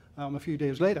them, a few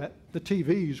days later, the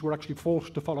TVs were actually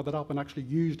forced to follow that up and actually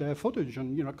used our footage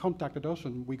and, contacted us,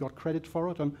 and we got credit for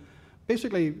it. And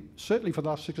basically, certainly for the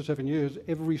last 6 or 7 years,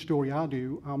 every story I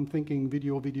do, I'm thinking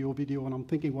video, and I'm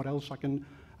thinking what else I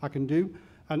can do.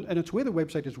 And it's where the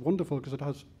website is wonderful, because it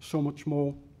has so much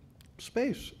more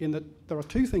space, in that there are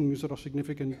two things that are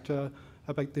significant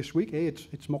about this week.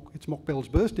 It's Mockbell's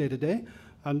birthday today,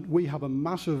 and we have a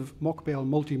massive Mockbell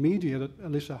multimedia that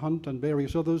Alyssa Hunt and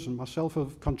various others and myself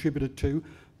have contributed to,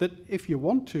 that if you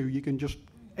want to, you can just,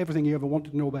 everything you ever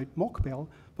wanted to know about Mockbell,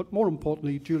 but more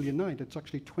importantly, Julian Knight. It's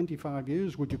actually 25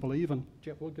 years, would you believe, and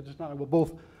Jeff Wilkins and I were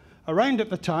both around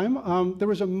at the time.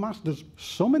 There's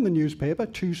some in the newspaper,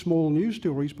 2 small news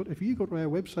stories, but if you go to our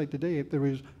website today, there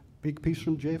is big piece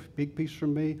from Jeff, big piece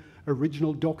from me,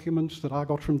 original documents that I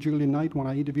got from Julian Knight when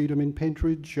I interviewed him in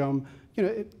Pentridge.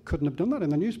 It couldn't have done that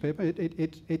in the newspaper.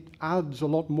 It adds a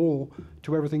lot more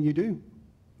to everything you do.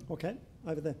 Okay,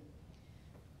 over there.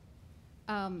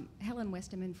 Helen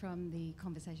Westerman from the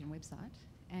Conversation website.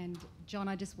 And John,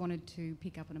 I just wanted to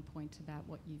pick up on a point about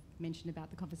what you mentioned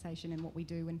about the Conversation and what we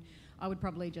do. And I would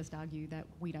probably just argue that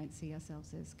we don't see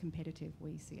ourselves as competitive.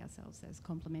 We see ourselves as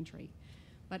complementary.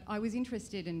 But I was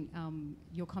interested in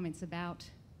your comments about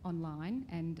online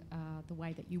and the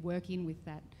way that you work in with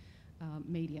that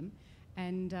medium,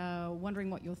 and wondering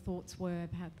what your thoughts were,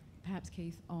 perhaps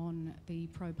Keith, on the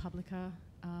ProPublica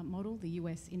model, the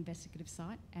US investigative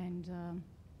site, and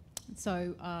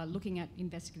so looking at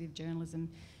investigative journalism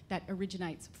that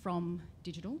originates from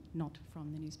digital, not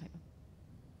from the newspaper.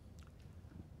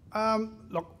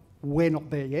 Look, we're not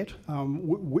there yet.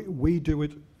 We do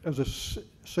it as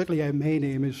certainly our main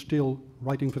aim is still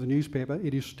writing for the newspaper.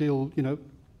 It is still,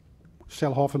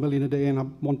 sell 500,000 a day and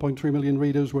have 1.3 million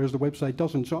readers, whereas the website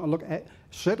doesn't. So look,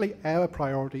 certainly our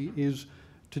priority is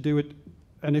to do it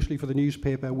initially for the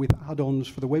newspaper with add-ons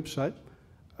for the website.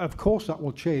 of course that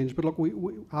will change, but look,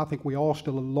 I think we are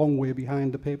still a long way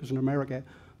behind the papers in America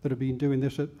that have been doing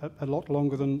this a lot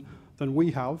longer than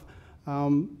we have.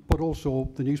 But also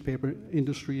the newspaper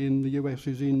industry in the US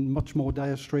is in much more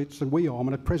dire straits than we are. I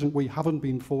mean, at present we haven't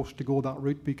been forced to go that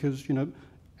route because, you know,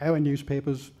 our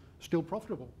newspaper's still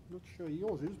profitable. Not sure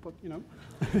yours is, but, you know.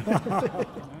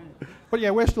 But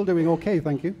yeah, we're still doing okay,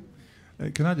 thank you.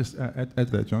 Can I just add to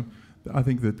that, John? I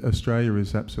think that Australia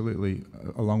is absolutely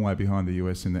a long way behind the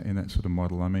US in that sort of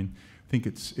model. I mean, I think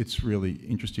it's really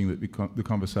interesting that the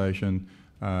conversation,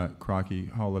 crikey,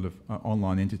 a whole lot of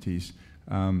online entities,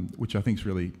 which I think is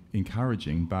really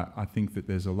encouraging, but I think that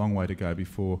there's a long way to go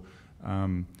before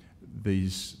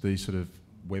these sort of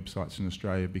websites in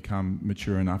Australia become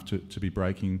mature enough to be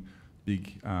breaking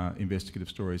big investigative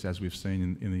stories, as we've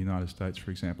seen in the United States, for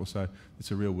example. So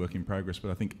it's a real work in progress, but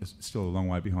I think it's still a long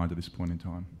way behind at this point in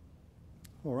time.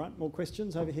 All right, more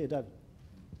questions over here, Dave.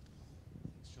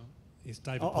 Thanks, John. It's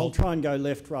David. I'll try and go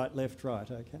left, right,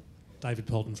 okay? David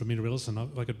Polton from Herald Sun.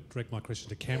 If I could direct my question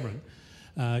to Cameron.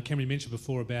 Cameron, you mentioned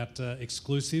before about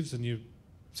exclusives, and you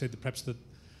said that perhaps the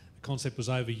concept was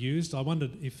overused. I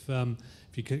wondered if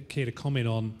you could care to comment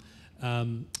on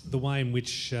the way in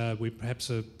which we perhaps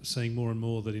are seeing more and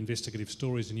more that investigative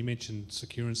stories, and you mentioned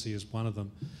Security as one of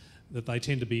them, that they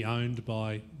tend to be owned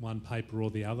by one paper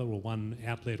or the other, or one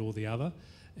outlet or the other.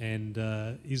 And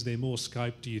is there more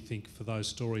scope, do you think, for those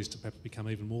stories to perhaps become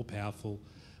even more powerful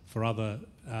for other...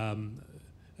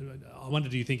 I wonder,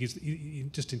 do you think,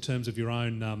 just in terms of your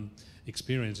own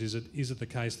experience, is it the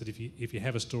case that if you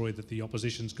have a story that the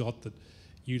opposition's got, that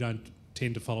you don't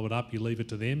tend to follow it up, you leave it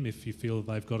to them if you feel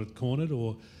that they've got it cornered,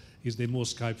 or is there more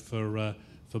scope for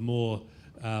more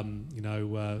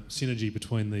synergy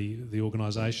between the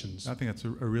organisations? I think that's a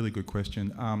really good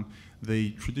question.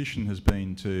 The tradition has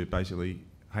been to basically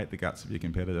hate the guts of your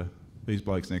competitor. These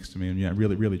blokes next to me, and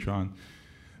really try and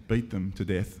beat them to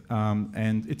death,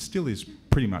 and it still is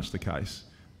pretty much the case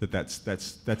that's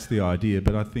the idea.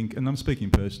 But I think, and I'm speaking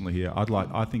personally here,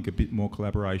 I think a bit more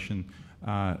collaboration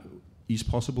is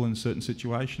possible in certain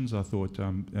situations. I thought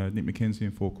Nick McKenzie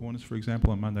in Four Corners, for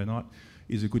example, on Monday night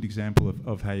is a good example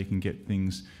of how you can get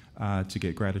things to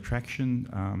get greater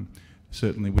traction.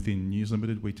 Certainly within News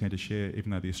Limited, we tend to share,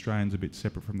 even though the Australian's a bit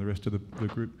separate from the rest of the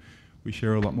group, we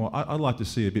share a lot more. I'd like to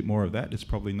see a bit more of that. It's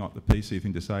probably not the PC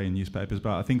thing to say in newspapers,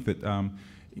 but I think that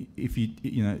if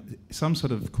some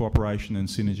sort of cooperation and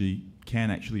synergy can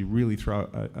actually really throw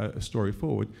a story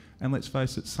forward. And let's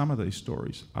face it, some of these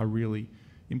stories are really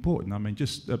important. I mean,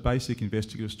 just basic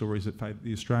investigative stories that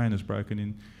the Australian has broken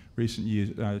in recent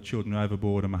years, Children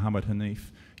Overboard and Mohammed Hanif.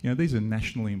 These are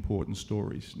nationally important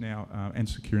stories now, and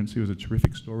Security was a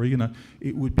terrific story.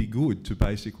 It would be good to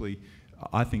basically,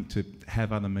 I think, to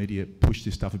have other media push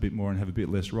this stuff a bit more and have a bit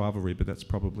less rivalry, but that's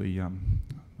probably, I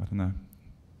don't know,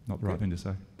 not the right thing to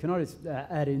say. Can I just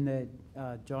add in there,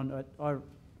 John? I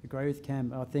agree with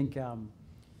Cam. I think,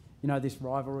 this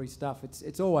rivalry stuff,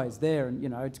 it's always there, and,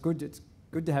 it's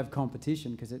good to have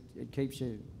competition because it keeps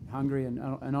you hungry and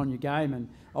on your game, and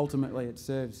ultimately it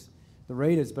serves the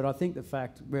readers. But I think the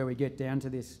fact where we get down to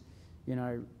this,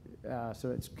 so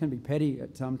it can be petty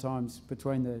at sometimes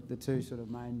between the two sort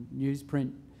of main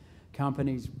newsprint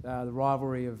companies, the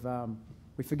rivalry of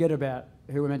we forget about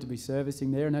who we're meant to be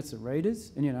servicing there, and that's the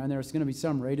readers. And and there's going to be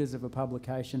some readers of a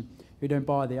publication who don't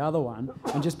buy the other one,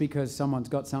 and just because someone's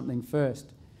got something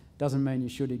first doesn't mean you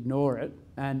should ignore it.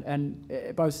 And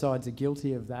both sides are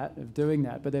guilty of doing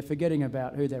that, but they're forgetting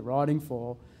about who they're writing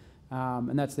for,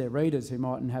 and that's their readers who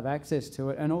mightn't have access to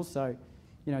it. And also,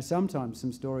 sometimes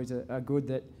some stories are good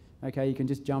that, okay, you can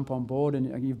just jump on board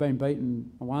and you've been beaten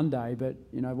one day, but,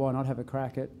 why not have a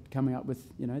crack at coming up with,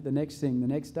 the next thing the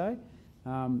next day?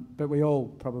 But we all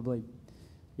probably,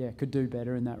 could do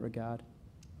better in that regard.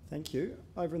 Thank you.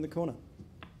 Over in the corner.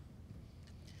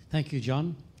 Thank you,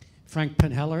 John. Frank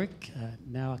Panellists,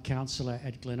 now a councillor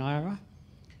at Glen Eira.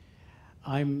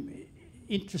 I'm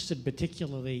interested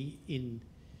particularly in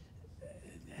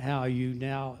how you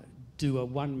now do a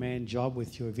one-man job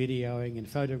with your videoing and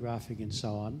photographing and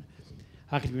so on.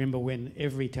 I can remember when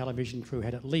every television crew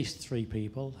had at least 3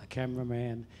 people, a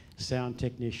cameraman, sound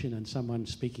technician and someone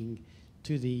speaking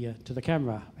to the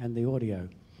camera and the audio.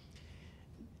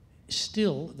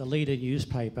 Still, the leader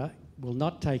newspaper will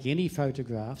not take any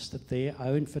photographs that their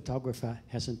own photographer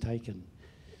hasn't taken.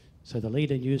 So the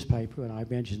leader newspaper, and I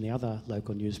imagine the other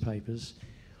local newspapers,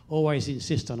 always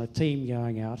insist on a team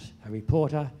going out, a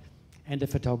reporter and a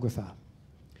photographer.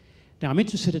 Now, I'm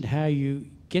interested in how you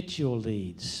get your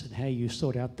leads and how you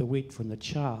sort out the wheat from the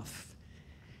chaff.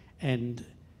 And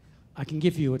I can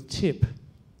give you a tip.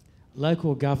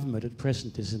 Local government at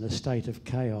present is in a state of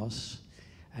chaos.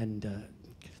 and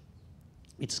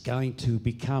it's going to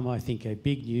become, I think, a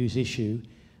big news issue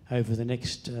over the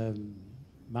next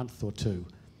month or two.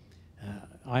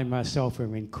 I myself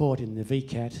am in court in the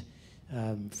VCAT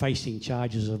facing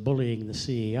charges of bullying the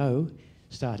CEO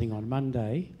starting on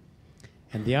Monday.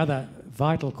 And the other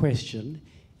vital question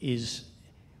is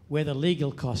whether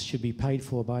legal costs should be paid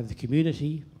for by the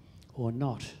community or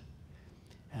not.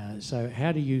 So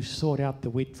how do you sort out the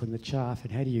wheat from the chaff,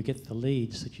 and how do you get the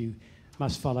leads that you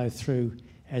must follow through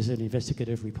as an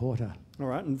investigative reporter? All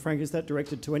right, and Frank, is that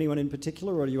directed to anyone in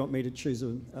particular, or do you want me to choose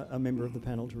a member of the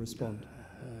panel to respond?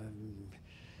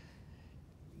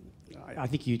 I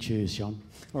think you choose, John.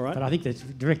 All right. But I think that's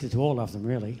directed to all of them,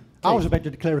 really. I was about to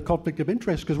declare a conflict of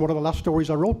interest because one of the last stories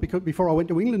I wrote before I went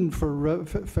to England for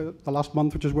the last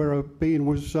month, which is where I've been,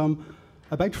 was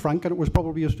about Frank, and it was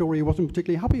probably a story he wasn't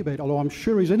particularly happy about, although I'm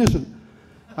sure he's innocent.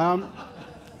 But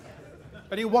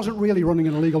he wasn't really running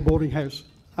an illegal boarding house.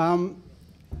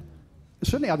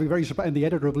 Certainly I'd be very surprised, and the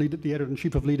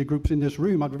editor-in-chief of leader groups in this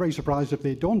room, I'd be very surprised if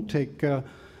they don't take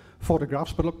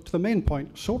photographs. But look, to the main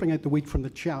point, sorting out the wheat from the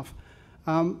chaff.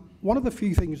 One of the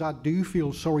few things I do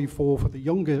feel sorry for the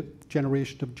younger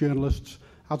generation of journalists,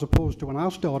 as opposed to when I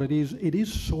started, is it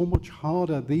is so much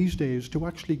harder these days to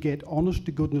actually get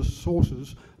honest-to-goodness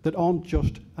sources that aren't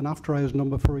just an after-hours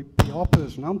number for a PR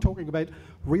person. I'm talking about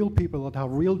real people that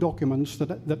have real documents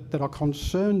that are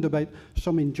concerned about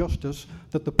some injustice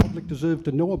that the public deserve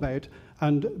to know about,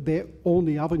 and their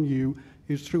only avenue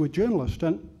is through a journalist.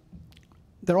 And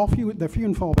they're few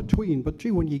and far between, but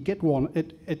gee, when you get one,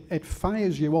 it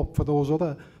fires you up for those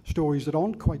other stories that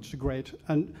aren't quite so great.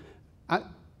 And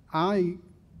I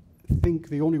think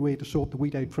the only way to sort the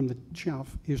wheat out from the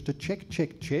chaff is to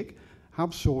check,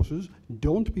 have sources,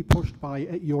 don't be pushed by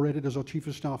your editors or chief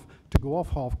of staff to go off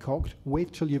half-cocked,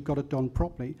 wait till you've got it done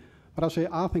properly. But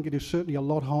I think it is certainly a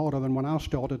lot harder than when I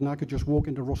started, and I could just walk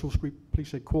into Russell Street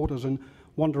Police Headquarters and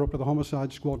wander up to the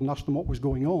homicide squad and ask them what was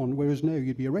going on, whereas now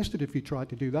you'd be arrested if you tried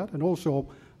to do that. And also,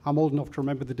 I'm old enough to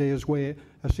remember the days where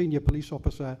a senior police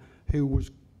officer who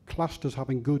was classed as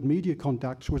having good media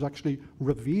contacts was actually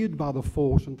revered by the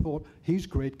force and thought he's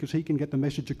great because he can get the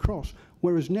message across.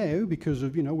 Whereas now, because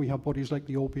of, we have bodies like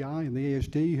the OPI and the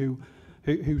ASD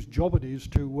whose job it is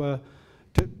to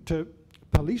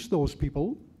police those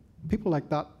people like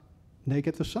that, they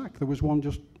get the sack. There was one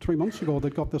just 3 months ago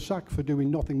that got the sack for doing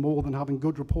nothing more than having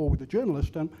good rapport with the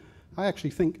journalist. And I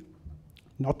actually think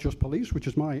not just police, which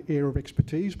is my area of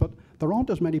expertise, but there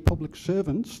aren't as many public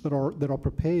servants that are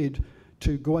prepared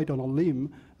to go out on a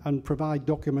limb and provide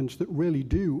documents that really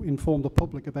do inform the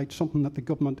public about something that the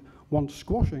government wants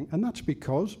squashing. And that's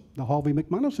because the Harvey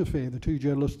McManus affair, the two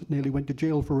journalists that nearly went to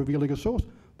jail for revealing a source,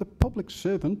 the public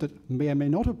servant that may or may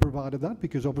not have provided that,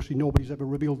 because obviously nobody's ever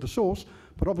revealed the source,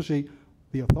 but obviously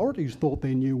the authorities thought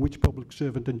they knew which public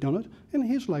servant had done it, and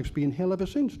his life's been hell ever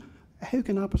since. How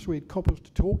can I persuade coppers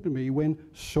to talk to me when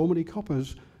so many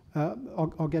coppers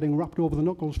are getting wrapped over the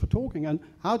knuckles for talking? And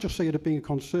I just see it as being a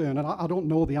concern, and I don't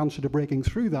know the answer to breaking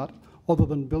through that other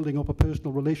than building up a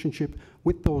personal relationship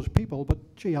with those people.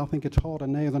 But gee, I think it's harder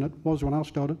now than it was when I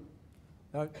started.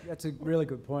 That's a really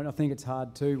good point. I think it's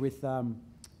hard too with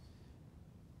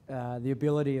the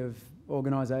ability of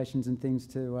organisations and things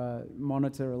to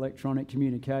monitor electronic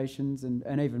communications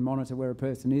and even monitor where a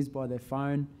person is by their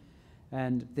phone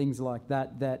and things like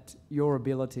that, that your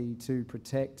ability to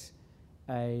protect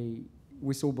a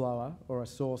whistleblower or a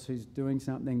source who's doing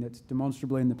something that's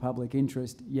demonstrably in the public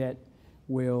interest yet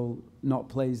will not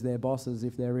please their bosses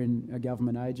if they're in a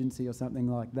government agency or something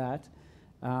like that,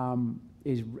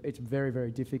 it's very,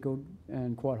 very difficult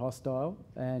and quite hostile,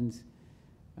 and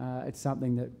it's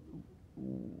something that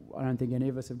I don't think any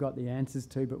of us have got the answers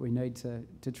to, but we need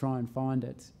to try and find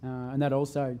it. And that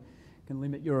also can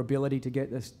limit your ability to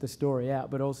get the story out,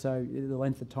 but also the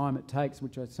length of time it takes,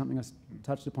 which is something I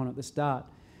touched upon at the start.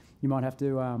 You might have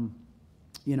to,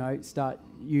 start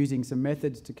using some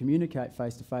methods to communicate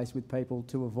face-to-face with people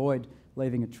to avoid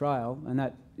leaving a trail, and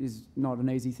that is not an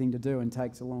easy thing to do and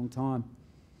takes a long time.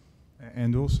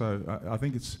 And also, I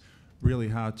think it's really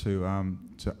hard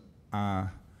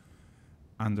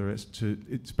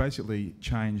it's basically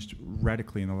changed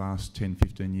radically in the last 10,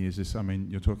 15 years.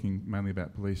 You're talking mainly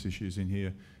about police issues in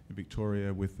here in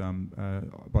Victoria with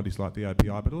bodies like the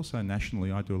OPI, but also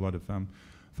nationally. I do a lot of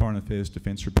foreign affairs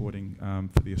defence reporting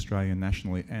for the Australian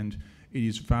nationally, and it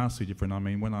is vastly different.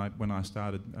 When I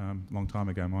started a long time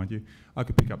ago, mind you, I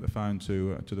could pick up the phone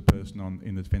to the person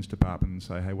in the Defence Department and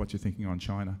say, hey, what you thinking on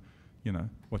China?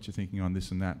 What you're thinking on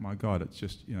this and that. My God, it's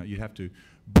just, you have to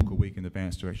book a week in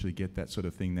advance to actually get that sort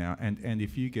of thing now. And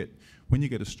when you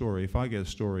get a story, if I get a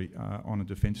story on a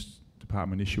defence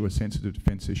department issue, a sensitive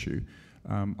defence issue,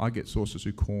 I get sources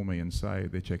who call me and say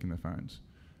they're checking their phones,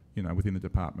 you know, within the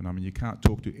department. I mean, you can't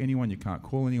talk to anyone, you can't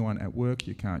call anyone at work,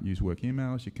 you can't use work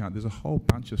emails, there's a whole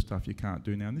bunch of stuff you can't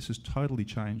do now, and this has totally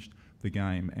changed the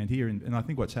game. And and I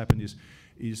think what's happened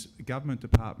is government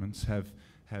departments have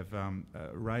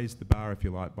raised the bar, if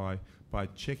you like, by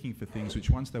checking for things which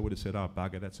once they would have said, oh,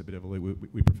 bugger, that's a bit of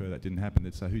we prefer that didn't happen,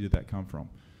 they'd say, who did that come from?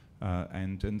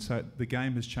 And so the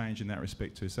game has changed in that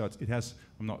respect too. So it has,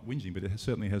 I'm not whinging, but it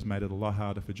certainly has made it a lot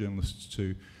harder for journalists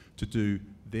to do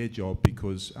their job,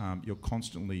 because you're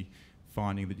constantly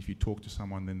finding that if you talk to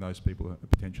someone, then those people are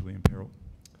potentially in peril.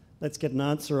 Let's get an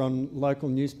answer on local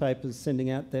newspapers sending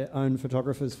out their own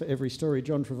photographers for every story.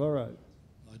 John Trevorrow.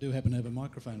 I do happen to have a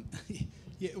microphone.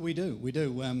 Yeah, we do.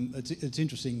 It's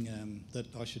interesting that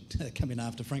I should come in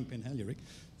after Frank Penhalierick.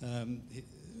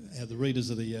 How the readers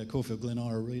of the Caulfield Glen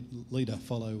Ira Leader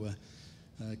follow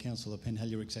Councillor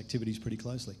Penhalierick's activities pretty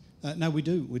closely. No, we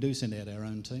do send out our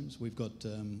own teams. We've got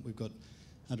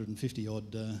 150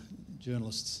 odd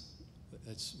journalists.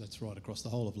 That's right across the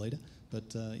whole of Leader.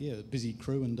 But yeah, busy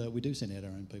crew, and we do send out our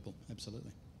own people.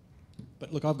 Absolutely.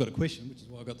 But look, I've got a question, which is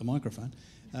why I got the microphone.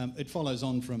 It follows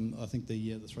on from, I think,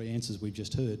 the three answers we've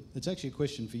just heard. It's actually a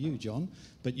question for you, John,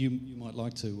 but you might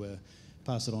like to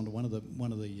pass it on to one of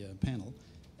the panel.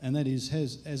 And that is,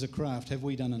 as a craft, have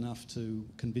we done enough to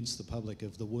convince the public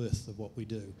of the worth of what we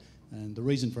do? And the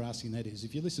reason for asking that is,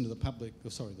 if you listen to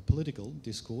the political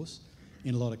discourse,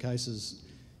 in a lot of cases,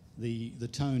 the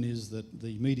tone is that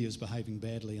the media is behaving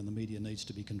badly and the media needs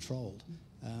to be controlled.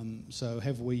 So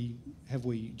have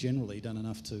we generally done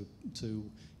enough to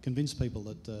convince people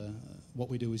that what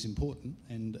we do is important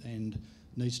and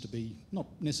needs to be not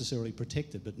necessarily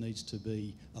protected, but needs to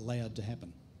be allowed to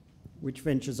happen? Which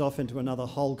ventures off into another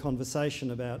whole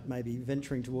conversation about maybe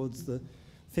venturing towards the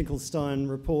Finkelstein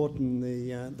report and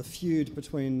the feud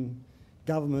between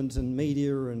government and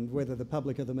media, and whether the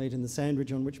public are the meat in the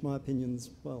sandwich, on which my opinions,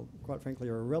 well, quite frankly,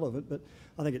 are irrelevant. But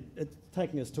I think it's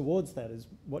taking us towards that is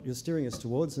what you're steering us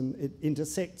towards, and it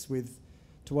intersects with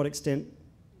to what extent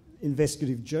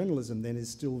investigative journalism then is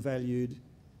still valued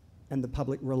and the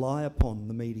public rely upon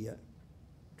the media,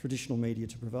 traditional media,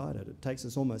 to provide it. It takes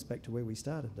us almost back to where we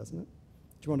started, doesn't it?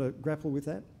 Do you want to grapple with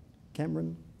that?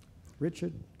 Cameron,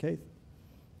 Richard, Keith?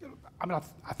 I mean,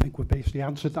 I think we've basically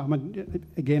answered that. I mean,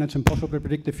 again, it's impossible to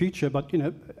predict the future, but, you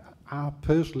know, I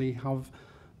personally have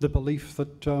the belief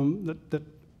that that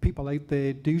people out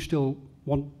there do still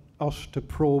want us to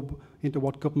probe into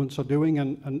what governments are doing,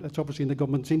 and it's obviously in the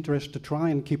government's interest to try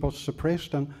and keep us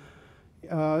suppressed. And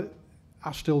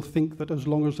I still think that as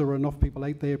long as there are enough people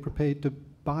out there prepared to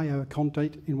buy our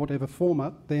content in whatever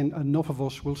format, then enough of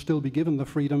us will still be given the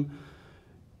freedom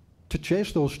to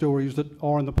chase those stories that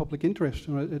are in the public interest.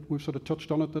 We've sort of touched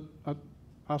on it, that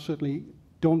I certainly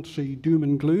don't see doom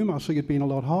and gloom. I see it being a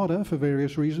lot harder for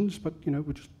various reasons, but, you know,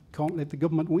 we just can't let the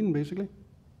government win, basically.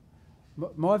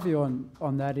 My view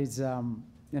on that is,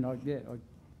 you know, yeah, I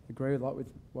agree a lot with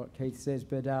what Keith says,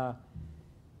 but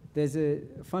there's a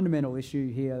fundamental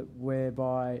issue here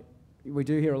whereby we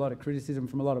do hear a lot of criticism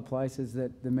from a lot of places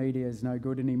that the media is no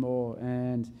good anymore,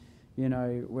 and, you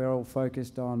know, we're all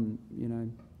focused on, you know,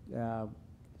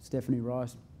 Stephanie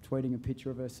Rice tweeting a picture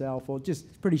of herself, or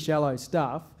just pretty shallow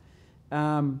stuff.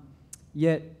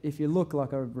 Yet, if you look,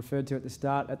 like I referred to at the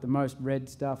start, at the most read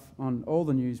stuff on all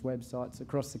the news websites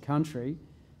across the country,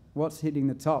 what's hitting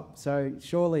the top? So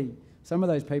surely some of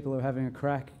those people who are having a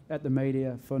crack at the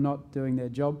media for not doing their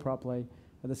job properly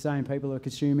are the same people who are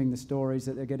consuming the stories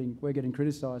that we're getting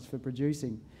criticised for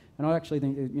producing. And I actually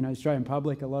think, you know, Australian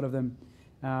public, a lot of them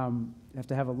have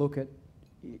to have a look at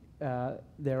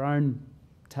their own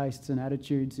tastes and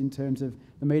attitudes in terms of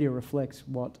the media reflects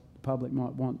what the public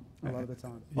might want a lot of the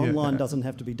time. Online doesn't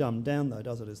have to be dumbed down, though,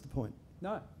 does it, is the point?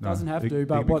 No, it doesn't have to.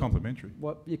 But it can be complementary.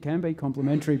 It can be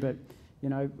complementary, but, you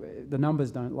know, the numbers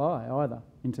don't lie either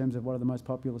in terms of what are the most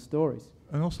popular stories.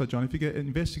 And also, John, if you get an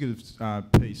investigative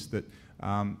piece that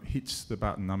hits the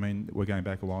button, I mean, we're going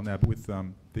back a while now, but with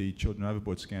the Children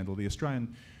Overboard scandal, the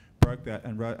Australian broke that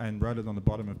and wrote it on the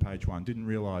bottom of page one, didn't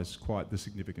realise quite the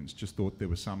significance, just thought there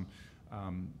were some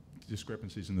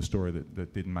discrepancies in the story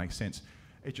that didn't make sense.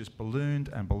 It just ballooned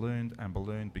and ballooned and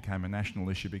ballooned, became a national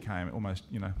issue, became almost,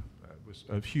 you know, was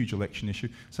a huge election issue.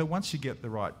 So once you get the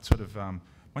right sort of,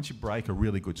 once you break a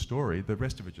really good story, the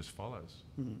rest of it just follows.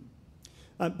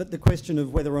 Mm-hmm. But the question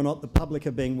of whether or not the public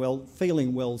are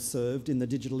feeling well served in the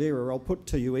digital era, I'll put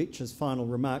to you each as final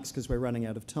remarks, because we're running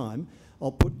out of time.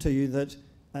 I'll put to you that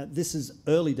this is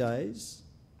early days.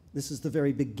 This is the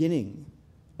very beginning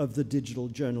of the digital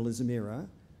journalism era.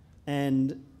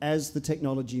 And as the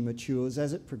technology matures,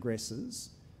 as it progresses,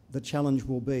 the challenge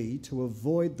will be to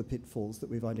avoid the pitfalls that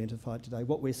we've identified today.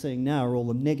 What we're seeing now are all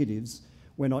the negatives.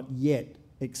 We're not yet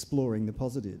exploring the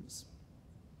positives.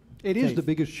 It is the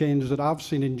biggest change that I've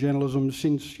seen in journalism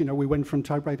since, you know, we went from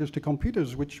typewriters to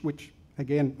computers, which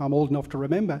again, I'm old enough to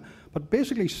remember. But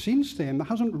basically since then, there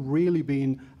hasn't really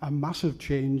been a massive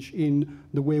change in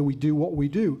the way we do what we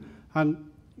do. And,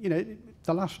 you know,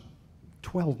 the last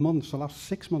 12 months, the last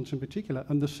 6 months in particular,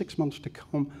 and the 6 months to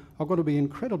come are going to be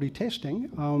incredibly testing,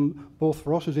 both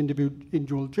for us as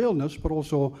individual journalists, but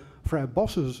also for our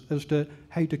bosses as to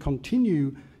how to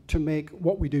continue to make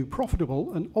what we do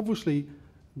profitable. And obviously,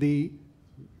 the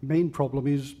main problem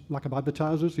is lack of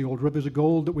advertisers, the old rivers of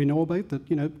gold that we know about, that,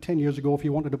 you know, 10 years ago, if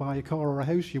you wanted to buy a car or a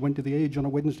house, you went to the Age on a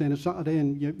Wednesday and a Saturday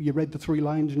and you read the 3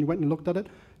 lines and you went and looked at it.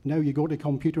 Now you go to a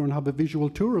computer and have a visual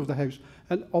tour of the house.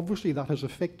 And obviously that has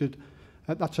affected,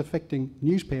 that's affecting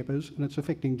newspapers and it's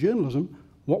affecting journalism.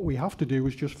 What we have to do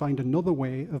is just find another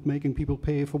way of making people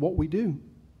pay for what we do.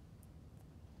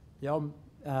 Yeah,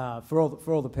 for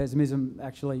all the pessimism,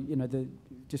 actually, you know,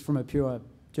 just from a pure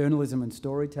journalism and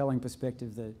storytelling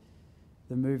perspective,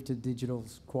 the move to digital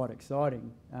is quite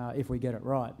exciting if we get it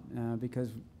right, because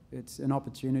it's an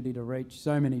opportunity to reach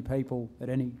so many people at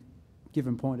any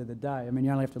given point of the day. I mean,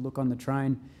 you only have to look on the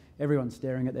train, everyone's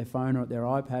staring at their phone or at their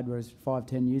iPad, whereas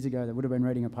 5-10 years ago they would have been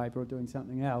reading a paper or doing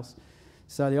something else.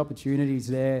 So the opportunity's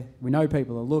there. We know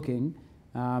people are looking.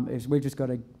 We've just got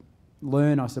to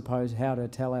learn, I suppose, how to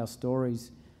tell our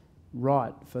stories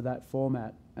right for that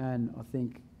format. And I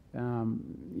think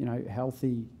you know,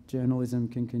 healthy journalism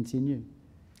can continue.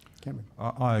 Cameron?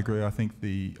 I agree. I think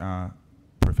the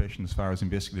profession, as far as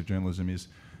investigative journalism, is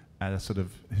at a sort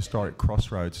of historic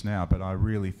crossroads now, but I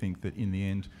really think that in the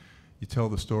end, you tell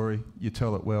the story, you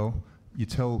tell it well, you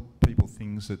tell people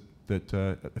things that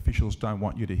officials don't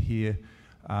want you to hear,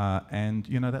 and,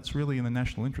 you know, that's really in the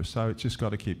national interest, so it's just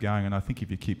got to keep going, and I think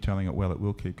if you keep telling it well, it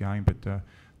will keep going, but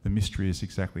the mystery is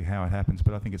exactly how it happens,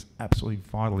 but I think it's absolutely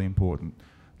vitally important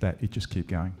that it just keep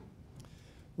going.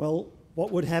 Well,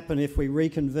 what would happen if we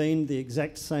reconvened the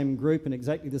exact same group in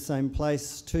exactly the same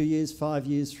place 2 years, 5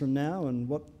 years from now, and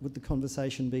what would the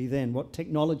conversation be then? What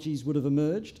technologies would have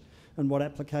emerged and what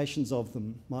applications of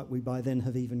them might we by then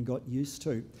have even got used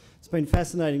to? It's been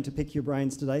fascinating to pick your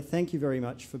brains today. Thank you very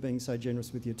much for being so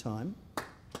generous with your time.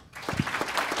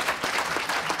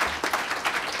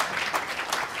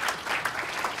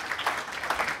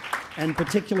 And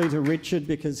particularly to Richard,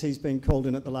 because he's been called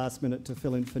in at the last minute to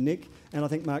fill in for Nick. And I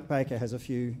think Mark Baker has a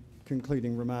few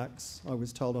concluding remarks, I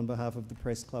was told, on behalf of the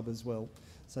Press Club as well.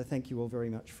 So thank you all very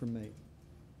much from me.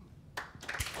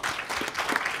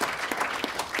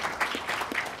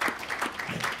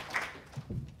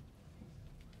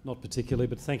 Not particularly,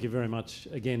 but thank you very much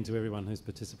again to everyone who's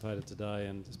participated today,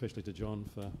 and especially to Jon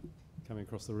for coming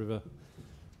across the river.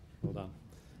 Well done.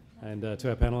 And to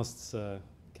our panellists,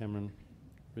 Cameron,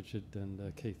 Richard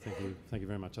and Keith, thank you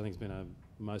very much. I think it's been a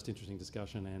most interesting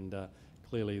discussion, and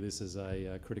clearly this is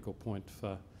a critical point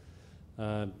for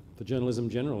journalism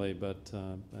generally, but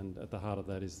and at the heart of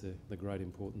that is the great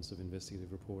importance of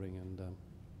investigative reporting, and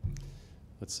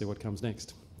let's see what comes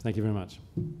next. Thank you very much.